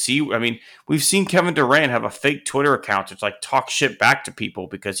and they see, we've seen Kevin Durant have a fake Twitter account to like talk shit back to people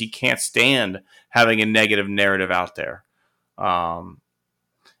because he can't stand having a negative narrative out there.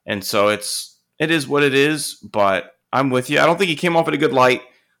 And so it is what it is, but I'm with you. I don't think he came off in a good light,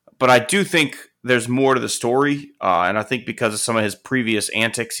 but I do think there's more to the story. And I think because of some of his previous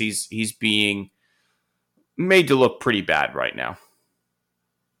antics, he's being made to look pretty bad right now.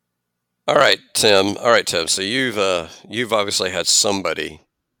 All right, Tim. So you've obviously had somebody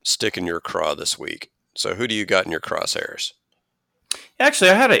stick in your craw this week. So who do you got in your crosshairs?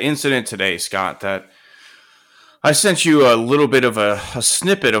 Actually, I had an incident today, Scott, that I sent you a little bit of a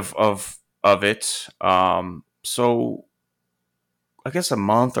snippet of it. So I guess a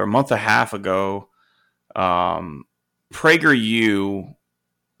month and a half ago, PragerU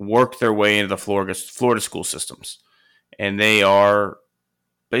worked their way into the Florida school systems, and they are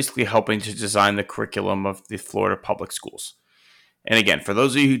basically helping to design the curriculum of the Florida public schools. And again, for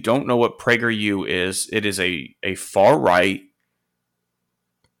those of you who don't know what PragerU is, it is a far-right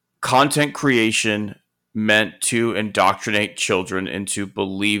content creation meant to indoctrinate children into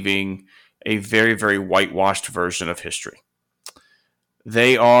believing a very, very whitewashed version of history.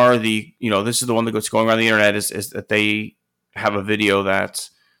 They are this is the one that's going around the internet is that they have a video that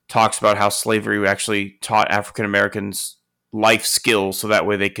talks about how slavery actually taught African Americans life skills so that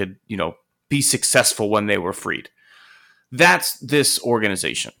way they could, be successful when they were freed. That's this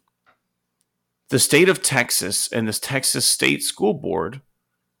organization. The state of Texas and this Texas State School Board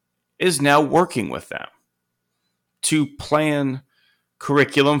is now working with them to plan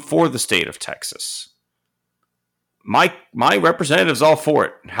curriculum for the state of Texas. My representative's all for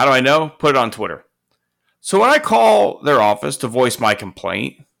it. How do I know? Put it on Twitter. So when I call their office to voice my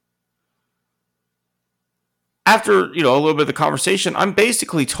complaint, after, a little bit of the conversation, I'm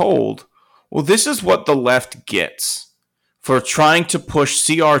basically told, well, this is what the left gets for trying to push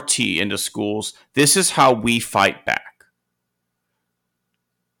CRT into schools. This is how we fight back.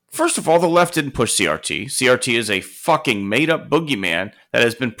 First of all, the left didn't push CRT. CRT is a fucking made-up boogeyman that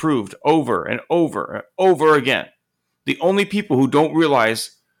has been proved over and over and over again. The only people who don't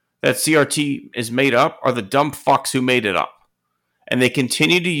realize that CRT is made up are the dumb fucks who made it up. And they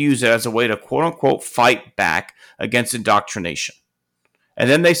continue to use it as a way to quote-unquote fight back against indoctrination. And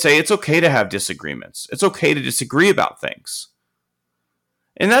then they say it's okay to have disagreements. It's okay to disagree about things.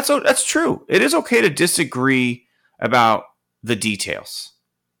 And that's true. It is okay to disagree about the details.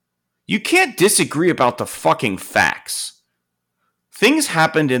 You can't disagree about the fucking facts. Things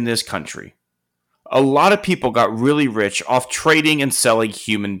happened in this country. A lot of people got really rich off trading and selling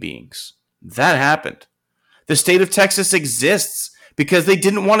human beings. That happened. The state of Texas exists because they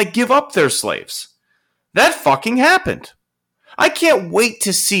didn't want to give up their slaves. That fucking happened. I can't wait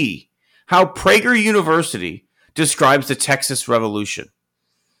to see how Prager University describes the Texas Revolution.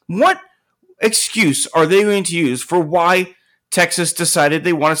 What excuse are they going to use for why Texas decided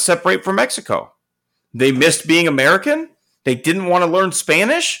they want to separate from Mexico? They missed being American? They didn't want to learn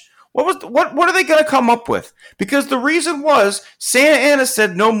Spanish? What are they going to come up with? Because the reason was Santa Anna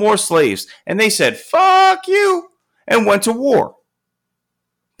said no more slaves, and they said, fuck you, and went to war.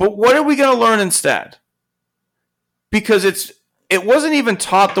 But what are we going to learn instead? Because it wasn't even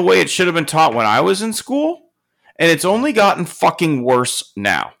taught the way it should have been taught when I was in school, and it's only gotten fucking worse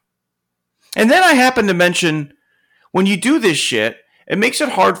now. And then I happen to mention, when you do this shit, it makes it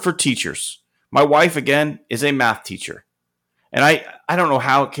hard for teachers. My wife, again, is a math teacher. And I don't know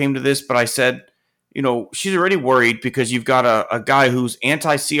how it came to this, but I said, she's already worried because you've got a guy who's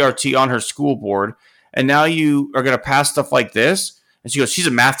anti-CRT on her school board, and now you are going to pass stuff like this. And she goes, she's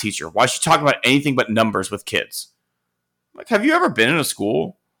a math teacher. Why is she talking about anything but numbers with kids? Like, have you ever been in a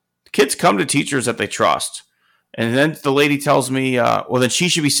school? Kids come to teachers that they trust. And then the lady tells me, well, then she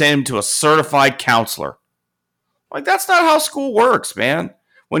should be sending them to a certified counselor. Like, that's not how school works, man.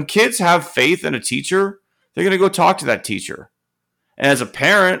 When kids have faith in a teacher, they're going to go talk to that teacher. And as a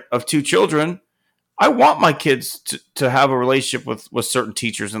parent of 2 children, I want my kids to have a relationship with certain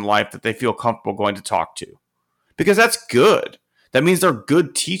teachers in life that they feel comfortable going to talk to. Because that's good. That means they're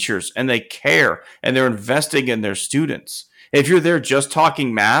good teachers and they care and they're investing in their students. If you're there just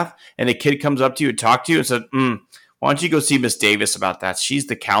talking math and a kid comes up to you and talk to you and says, why don't you go see Miss Davis about that? She's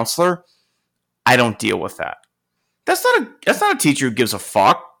the counselor. I don't deal with that. That's not a teacher who gives a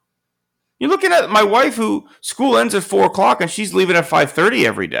fuck. You're looking at my wife who school ends at 4:00 and she's leaving at 5:30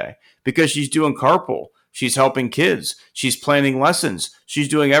 every day because she's doing carpool. She's helping kids. She's planning lessons. She's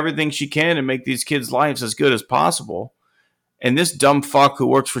doing everything she can to make these kids' lives as good as possible. And this dumb fuck who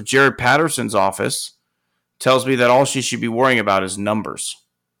works for Jared Patterson's office tells me that all she should be worrying about is numbers.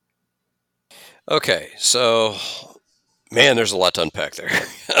 Okay, so, man, there's a lot to unpack there.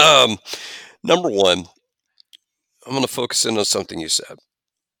 Number one, I'm going to focus in on something you said.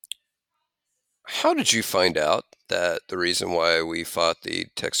 How did you find out that the reason why we fought the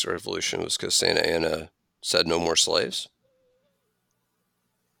Texas Revolution was because Santa Anna said no more slaves?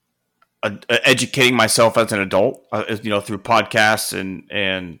 Educating myself as an adult, through podcasts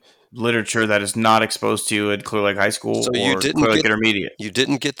and literature that is not exposed to you at Clear Lake High School or Clear Lake Intermediate. You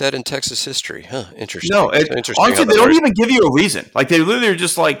didn't get that in Texas history, huh? Interesting. No, honestly, they don't even give you a reason. Like, they literally are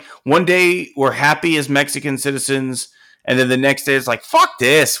just like, one day we're happy as Mexican citizens, and then the next day it's like, fuck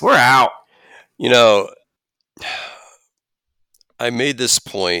this, we're out. I made this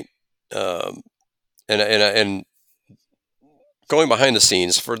point, and going behind the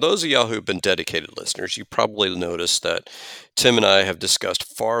scenes, for those of y'all who've been dedicated listeners, you probably noticed that Tim and I have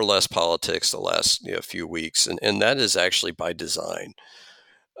discussed far less politics the last few weeks, and that is actually by design.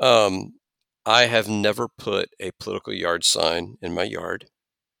 I have never put a political yard sign in my yard.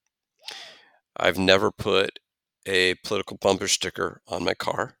 I've never put a political bumper sticker on my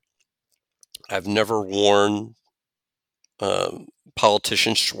car. I've never worn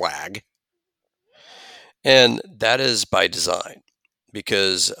politician swag. And that is by design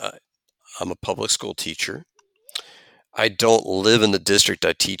because I'm a public school teacher. I don't live in the district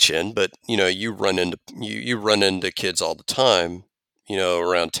I teach in, but you run into kids all the time,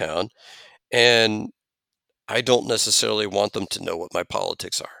 around town, and I don't necessarily want them to know what my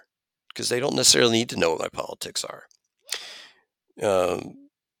politics are because they don't necessarily need to know what my politics are.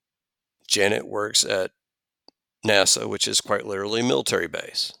 Janet works at NASA, which is quite literally a military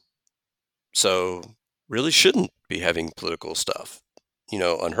base. So really shouldn't be having political stuff,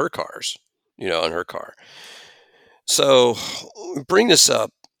 on her cars, on her car. So bring this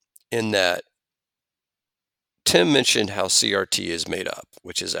up in that Tim mentioned how CRT is made up,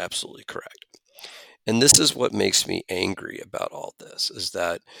 which is absolutely correct. And this is what makes me angry about all this, is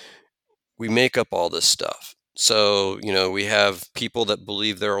that we make up all this stuff. So, we have people that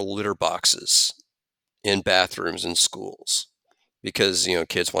believe there are litter boxes in bathrooms in schools because,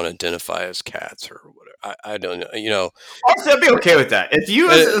 kids want to identify as cats or whatever. I don't know, Honestly, I'd be okay with that. If you,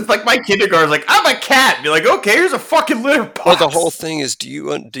 it's like my kindergarten's like, I'm a cat. Be like, okay, here's a fucking litter box. Well, the whole thing is, did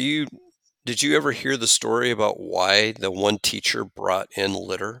you ever hear the story about why the one teacher brought in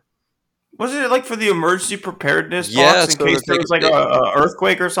litter? Wasn't it like for the emergency preparedness box in case there was like an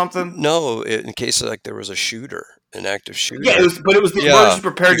earthquake or something? No, in case there was a shooter, an active shooter. Yeah, it was the emergency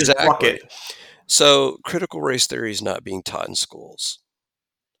preparedness bucket. So critical race theory is not being taught in schools.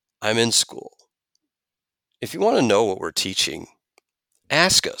 I'm in school. If you want to know what we're teaching,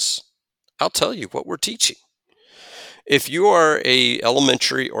 ask us. I'll tell you what we're teaching. If you are a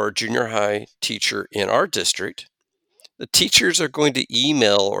elementary or junior high teacher in our district, the teachers are going to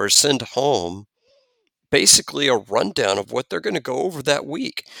email or send home basically a rundown of what they're going to go over that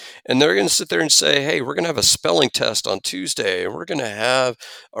week. And they're going to sit there and say, hey, we're going to have a spelling test on Tuesday, and we're going to have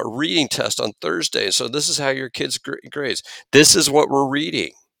a reading test on Thursday. So this is how your kids grades. This is what we're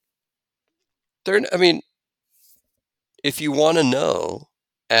reading. If you want to know,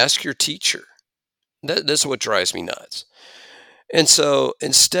 ask your teacher. That's what drives me nuts. And so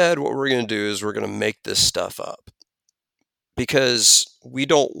instead, what we're going to do is we're going to make this stuff up because we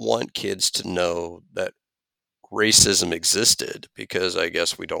don't want kids to know that racism existed, because I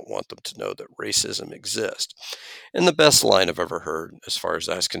guess we don't want them to know that racism exists. And the best line I've ever heard, as far as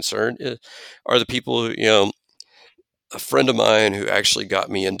that's concerned, are the people who, a friend of mine who actually got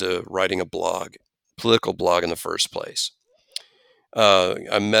me into writing a blog, political blog in the first place.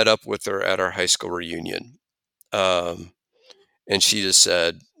 I met up with her at our high school reunion. And she just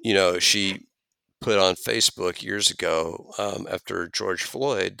said, she put on Facebook years ago, after George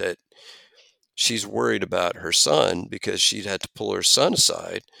Floyd, that she's worried about her son because she'd had to pull her son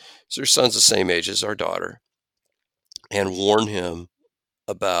aside. So her son's the same age as our daughter, and warn him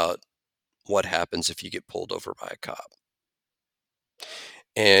about what happens if you get pulled over by a cop.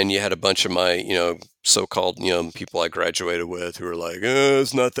 And you had a bunch of my, so-called, people I graduated with who were like,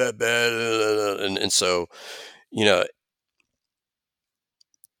 it's not that bad. And so,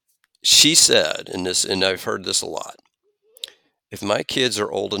 she said, and I've heard this a lot, if my kids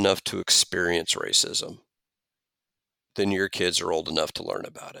are old enough to experience racism, then your kids are old enough to learn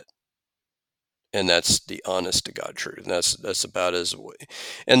about it. And that's the honest to God truth. And that's about as,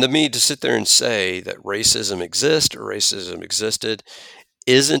 and to me, to sit there and say that racism exists or racism existed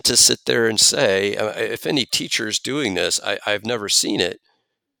isn't to sit there and say, if any teacher's doing this, I've never seen it,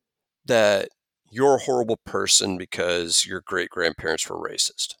 that you're a horrible person because your great-grandparents were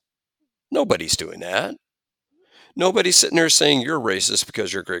racist. Nobody's doing that. Nobody's sitting there saying you're racist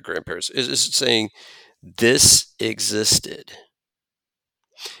because your great-grandparents. Is saying this existed.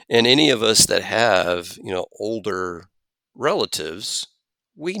 And any of us that have, older relatives,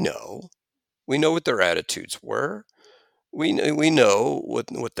 we know what their attitudes were. We know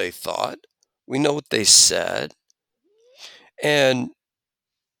what they thought. We know what they said. And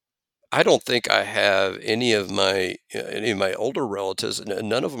I don't think I have any of my older relatives, and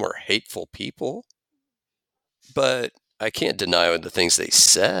none of them are hateful people, but I can't deny the things they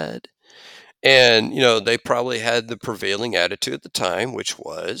said. And, they probably had the prevailing attitude at the time, which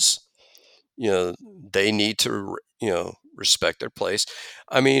was, they need to, respect their place.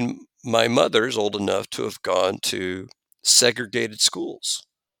 I mean, my mother's old enough to have gone to segregated schools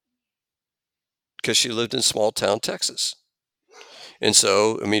because she lived in small town Texas. And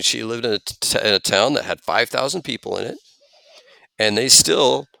so, she lived in a town that had 5,000 people in it, and they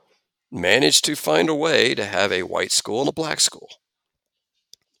still managed to find a way to have a white school and a black school.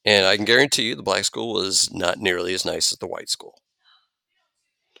 And I can guarantee you the black school was not nearly as nice as the white school.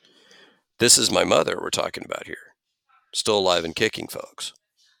 This is my mother we're talking about here. Still alive and kicking, folks.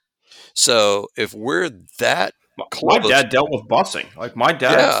 So if we're that close. My dad dealt with busing. Like, my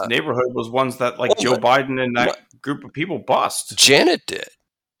dad's neighborhood was ones that, Joe Biden and that group of people bust. Janet did.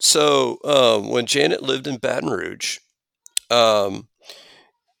 So when Janet lived in Baton Rouge,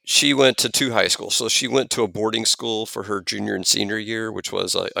 she went to 2 high schools. So she went to a boarding school for her junior and senior year, which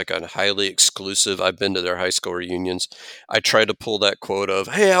was like a highly exclusive. I've been to their high school reunions. I tried to pull that quote of,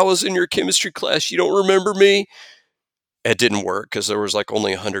 hey, I was in your chemistry class. You don't remember me? It didn't work because there was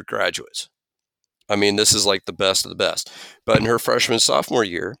only 100 graduates. This is the best of the best. But in her freshman and sophomore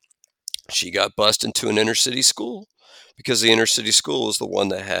year, she got bused into an inner city school because the inner city school was the one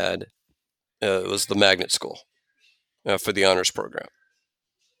that had, it was the magnet school for the honors program.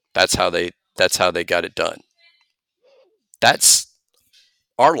 That's how they got it done. That's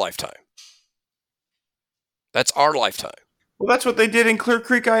our lifetime. That's our lifetime. Well, that's what they did in Clear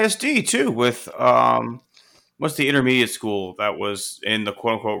Creek ISD too with what's the intermediate school that was in the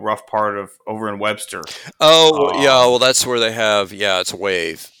quote unquote rough part of over in Webster? Oh, yeah. Well, that's where they have, it's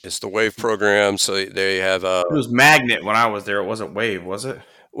WAVE. It's the WAVE program. So they have it was Magnet when I was there. It wasn't WAVE, was it?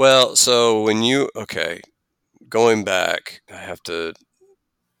 Well, so going back,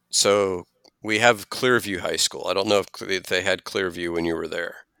 so we have Clearview High School. I don't know if they had Clearview when you were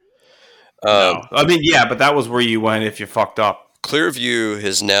there. No. But that was where you went if you fucked up. Clearview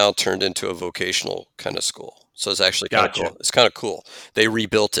has now turned into a vocational kind of school. So it's actually kind of cool. It's kind of cool. They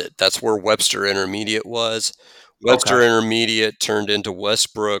rebuilt it. That's where Webster Intermediate was. Webster Intermediate turned into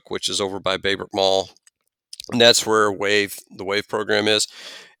Westbrook, which is over by Baybrook Mall. And that's where the WAVE program is.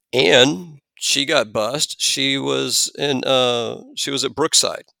 And she got bused. She was at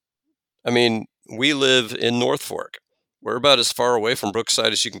Brookside. We live in North Fork. We're about as far away from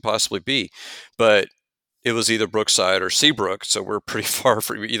Brookside as you can possibly be. But it was either Brookside or Seabrook, so we're pretty far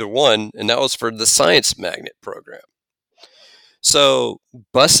from either one, and that was for the Science Magnet program. So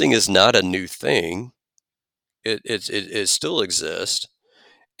busing is not a new thing. It still exists,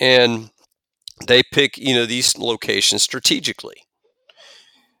 and they pick these locations strategically.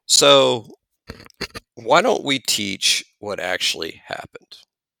 So why don't we teach what actually happened?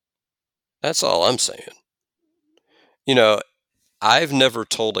 That's all I'm saying. I've never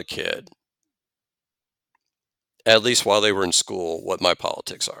told a kid at least while they were in school, what my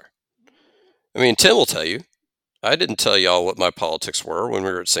politics are. I mean, Tim will tell you, I didn't tell y'all what my politics were when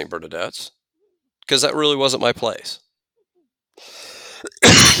we were at St. Bernadette's, because that really wasn't my place.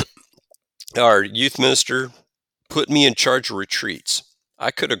 Our youth minister put me in charge of retreats.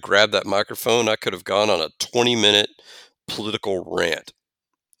 I could have grabbed that microphone. I could have gone on a 20-minute political rant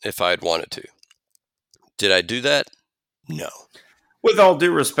if I had wanted to. Did I do that? No. With all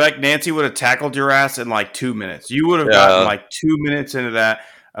due respect, Nancy would have tackled your ass in like 2 minutes. You would have gotten like 2 minutes into that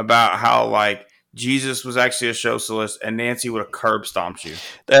about how like Jesus was actually a socialist, and Nancy would have curb stomped you.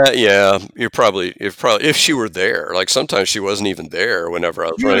 Yeah, you're probably if she were there. Like sometimes she wasn't even there whenever I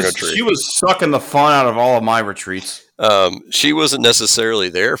was running a retreat. She was sucking the fun out of all of my retreats. She wasn't necessarily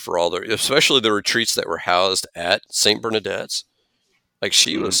there for all the, especially the retreats that were housed at St. Bernadette's. Like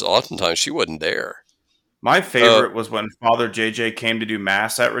she was, oftentimes she wasn't there. My favorite was when Father JJ came to do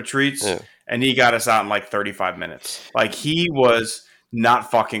mass at retreats, and he got us out in like 35 minutes. Like he was not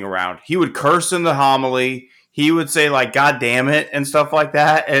fucking around. He would curse in the homily. He would say like "God damn it" and stuff like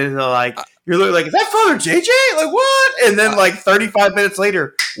that, and like you're literally like, "Is that Father JJ? Like what?" And then like 35 minutes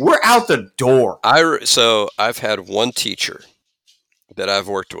later, we're out the door. So I've had one teacher that I've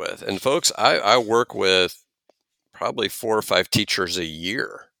worked with, and folks, I work with probably 4 or 5 teachers a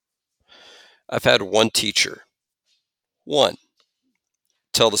year. I've had one teacher,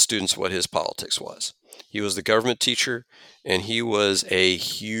 tell the students what his politics was. He was the government teacher, and he was a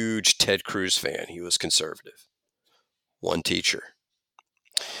huge Ted Cruz fan. He was conservative. One teacher.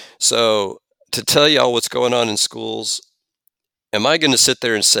 So to tell y'all what's going on in schools, am I going to sit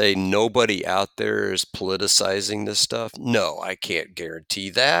there and say nobody out there is politicizing this stuff? No, I can't guarantee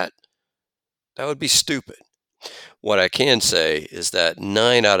that. That would be stupid. What I can say is that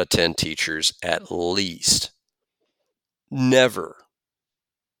 9 out of 10 teachers at least never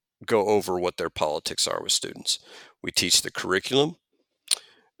go over what their politics are with students. We teach the curriculum.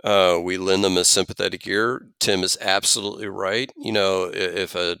 We lend them a sympathetic ear. Tim is absolutely right. You know,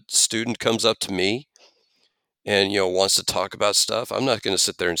 if a student comes up to me and, wants to talk about stuff, I'm not going to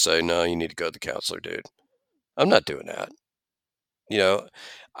sit there and say, no, you need to go to the counselor, dude. I'm not doing that.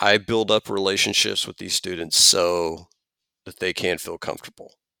 I build up relationships with these students so that they can feel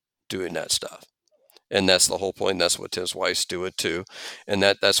comfortable doing that stuff. And that's the whole point. And that's what Tim's wives do it too. And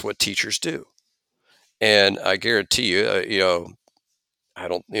that's what teachers do. And I guarantee you,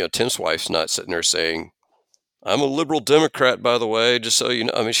 Tim's wife's not sitting there saying, I'm a liberal Democrat, by the way, just so you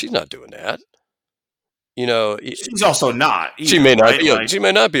know. I mean, she's not doing that. She's also not. Either, she may not right? be. She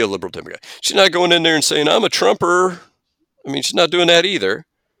may not be a liberal Democrat. She's not going in there and saying, I'm a Trumper. I mean, she's not doing that either.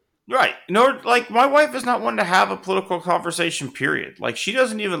 Right. Nor like my wife is not one to have a political conversation, period. Like she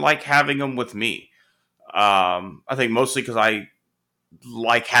doesn't even like having them with me. I think mostly because I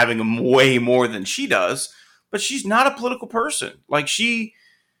like having them way more than she does, but she's not a political person. Like she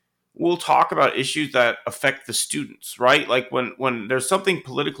will talk about issues that affect the students, right? Like when there's something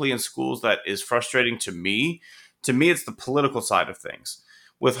politically in schools that is frustrating to me it's the political side of things.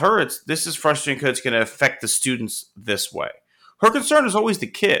 With her, this is frustrating because it's going to affect the students this way. Her concern is always the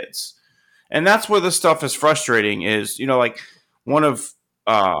kids. And that's where this stuff is frustrating is, like one of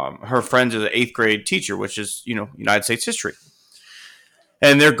her friends is an 8th grade teacher, which is, United States history.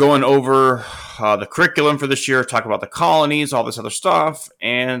 And they're going over the curriculum for this year, talk about the colonies, all this other stuff.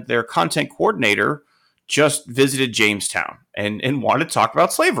 And their content coordinator just visited Jamestown and wanted to talk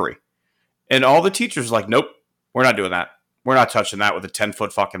about slavery. And all the teachers are like, nope, we're not doing that. We're not touching that with a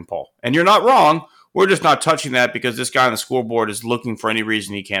 10-foot fucking pole. And you're not wrong. We're just not touching that because this guy on the school board is looking for any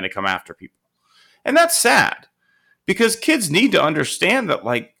reason he can to come after people. And that's sad because kids need to understand that,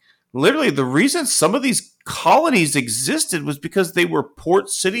 like, literally the reason some of these colonies existed was because they were port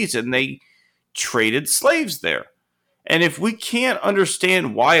cities and they traded slaves there. And if we can't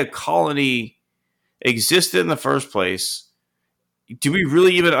understand why a colony existed in the first place, do we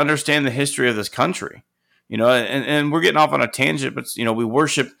really even understand the history of this country? And we're getting off on a tangent, but, we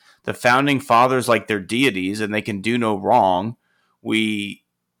worship the founding fathers like they're deities and they can do no wrong. We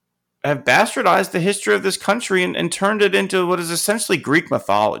have bastardized the history of this country and turned it into what is essentially Greek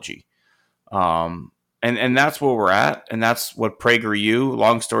mythology. And that's where we're at. And that's what PragerU,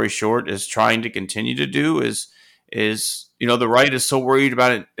 long story short, is trying to continue to do is the right is so worried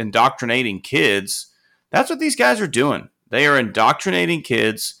about indoctrinating kids. That's what these guys are doing. They are indoctrinating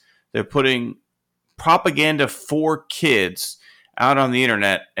kids. They're putting propaganda for kids out on the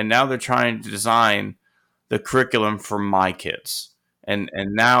internet, and now they're trying to design the curriculum for my kids. And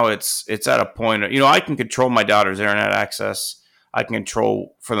now it's at a point, I can control my daughter's internet access. I can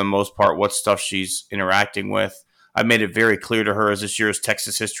control, for the most part, what stuff she's interacting with. I made it very clear to her as this year's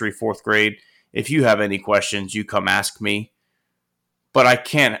Texas history 4th grade. if you have any questions, you come ask me. But I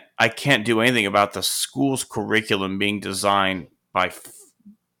can't do anything about the school's curriculum being designed by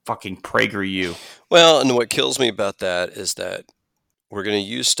fucking PragerU. Well, and what kills me about that is that we're going to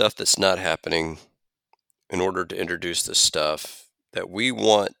use stuff that's not happening in order to introduce this stuff that we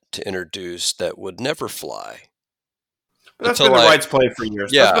want to introduce that would never fly. But that's been the Wrights play for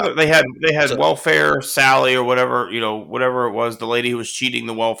years. Yeah. They had welfare Sally or whatever, whatever it was, the lady who was cheating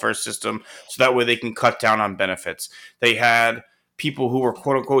the welfare system, so that way they can cut down on benefits. They had people who were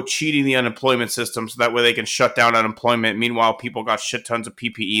quote unquote cheating the unemployment system, so that way they can shut down unemployment. Meanwhile, people got shit tons of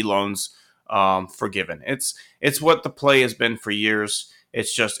PPE loans forgiven. It's what the play has been for years.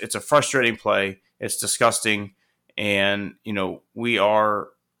 It's a frustrating play. It's disgusting, and we're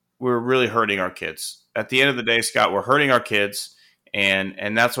really hurting our kids. At the end of the day, Scott, we're hurting our kids,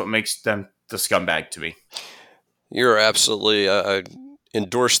 and that's what makes them the scumbag to me. You're absolutely. I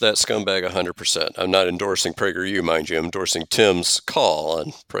endorse that scumbag 100%. I'm not endorsing PragerU, mind you. I'm endorsing Tim's call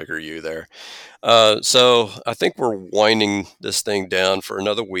on PragerU there. So I think we're winding this thing down for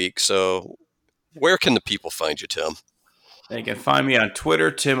another week. So where can the people find you, Tim? They can find me on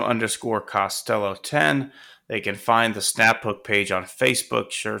Twitter, Tim_Costello10. They can find the Snaphook page on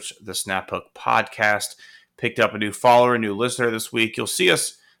Facebook, search the Snaphook Podcast. Picked up a new follower, a new listener this week. You'll see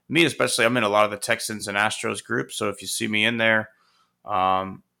me especially, I'm in a lot of the Texans and Astros groups, so if you see me in there,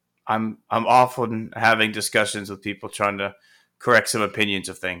 I'm often having discussions with people trying to correct some opinions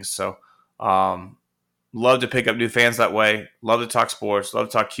of things. So love to pick up new fans that way. Love to talk sports. Love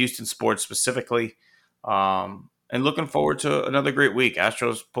to talk Houston sports specifically. And looking forward to another great week.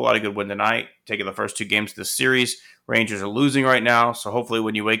 Astros pull out a good win tonight, taking the first 2 games of the series. Rangers are losing right now, so hopefully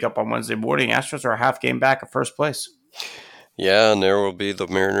when you wake up on Wednesday morning, Astros are a half game back at first place. Yeah, and there will be the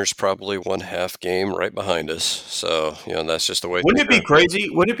Mariners probably 1/2 game right behind us. So, that's just the way. Wouldn't it be crazy?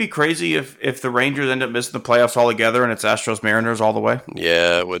 Wouldn't it be crazy if the Rangers end up missing the playoffs altogether and it's Astros Mariners all the way?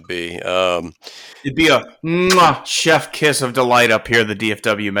 Yeah, it would be. It'd be a chef kiss of delight up here at the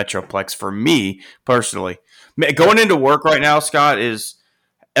DFW Metroplex for me personally. Going into work right now, Scott, is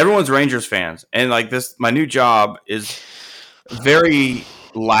everyone's Rangers fans, and like this, my new job is very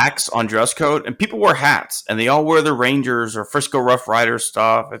lax on dress code, and people wear hats, and they all wear the Rangers or Frisco Rough Riders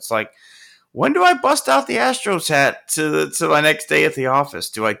stuff. It's like, when do I bust out the Astros hat to my next day at the office?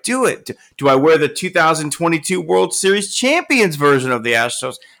 Do I do it? Do I wear the 2022 World Series champions version of the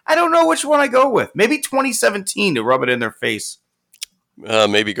Astros? I don't know which one I go with. Maybe 2017 to rub it in their face.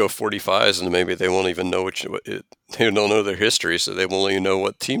 Maybe go 45s, and maybe they won't even know they don't know their history, so they won't even know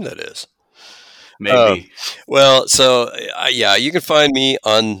what team that is. Maybe. You can find me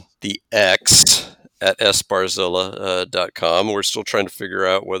on the X at sbarzilla.com. We're still trying to figure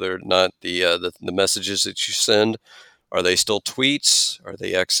out whether or not the messages that you send, are they still tweets? Are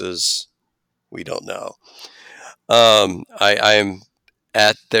they X's? We don't know. I am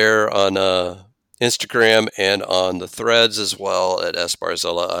at there on Instagram and on the threads as well at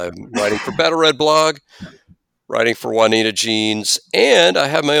sbarzilla. I'm writing for Battle Red Blog, writing for Juanita Jeans, and I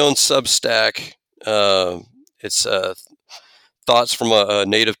have my own Substack. It's Thoughts from a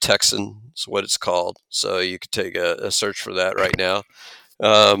Native Texan is what it's called. So you could take a search for that right now.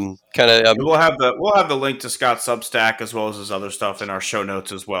 We'll have the link to Scott's Substack as well as his other stuff in our show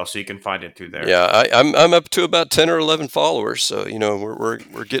notes as well, so you can find it through there. Yeah, I'm up to about 10 or 11 followers, so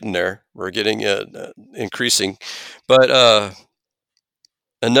we're getting there. We're getting increasing, but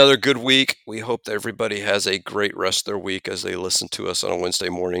another good week. We hope that everybody has a great rest of their week as they listen to us on a Wednesday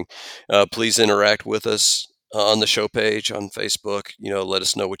morning. Please interact with us on the show page on Facebook. Let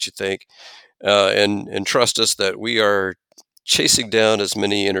us know what you think, and trust us that we are chasing down as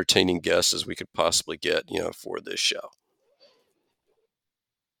many entertaining guests as we could possibly get, for this show.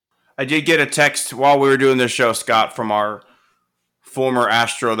 I did get a text while we were doing this show, Scott, from our former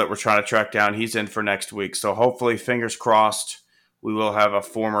Astro that we're trying to track down. He's in for next week. So hopefully, fingers crossed, we will have a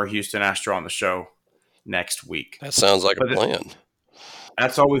former Houston Astro on the show next week. That sounds like a plan.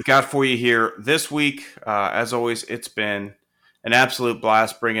 That's all we've got for you here this week. As always, it's been an absolute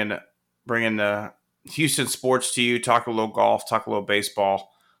blast bringing the Houston sports to you, talk a little golf, talk a little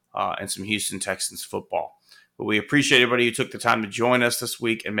baseball, and some Houston Texans football. But we appreciate everybody who took the time to join us this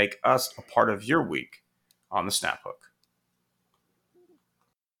week and make us a part of your week on the Snaphook.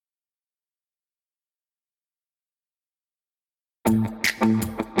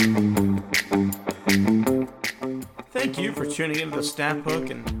 Thank you for tuning into the Snaphook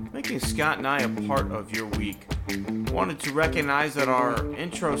and making Scott and I a part of your week. Wanted to recognize that our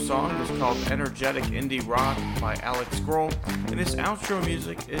intro song is called Energetic Indie Rock by Alex Grohl, and his outro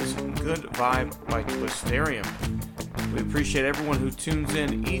music is Good Vibe by Twisterium. We appreciate everyone who tunes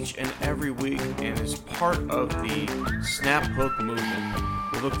in each and every week and is part of the Snap Hook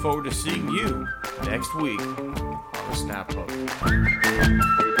movement. We look forward to seeing you next week on the Snap Hook.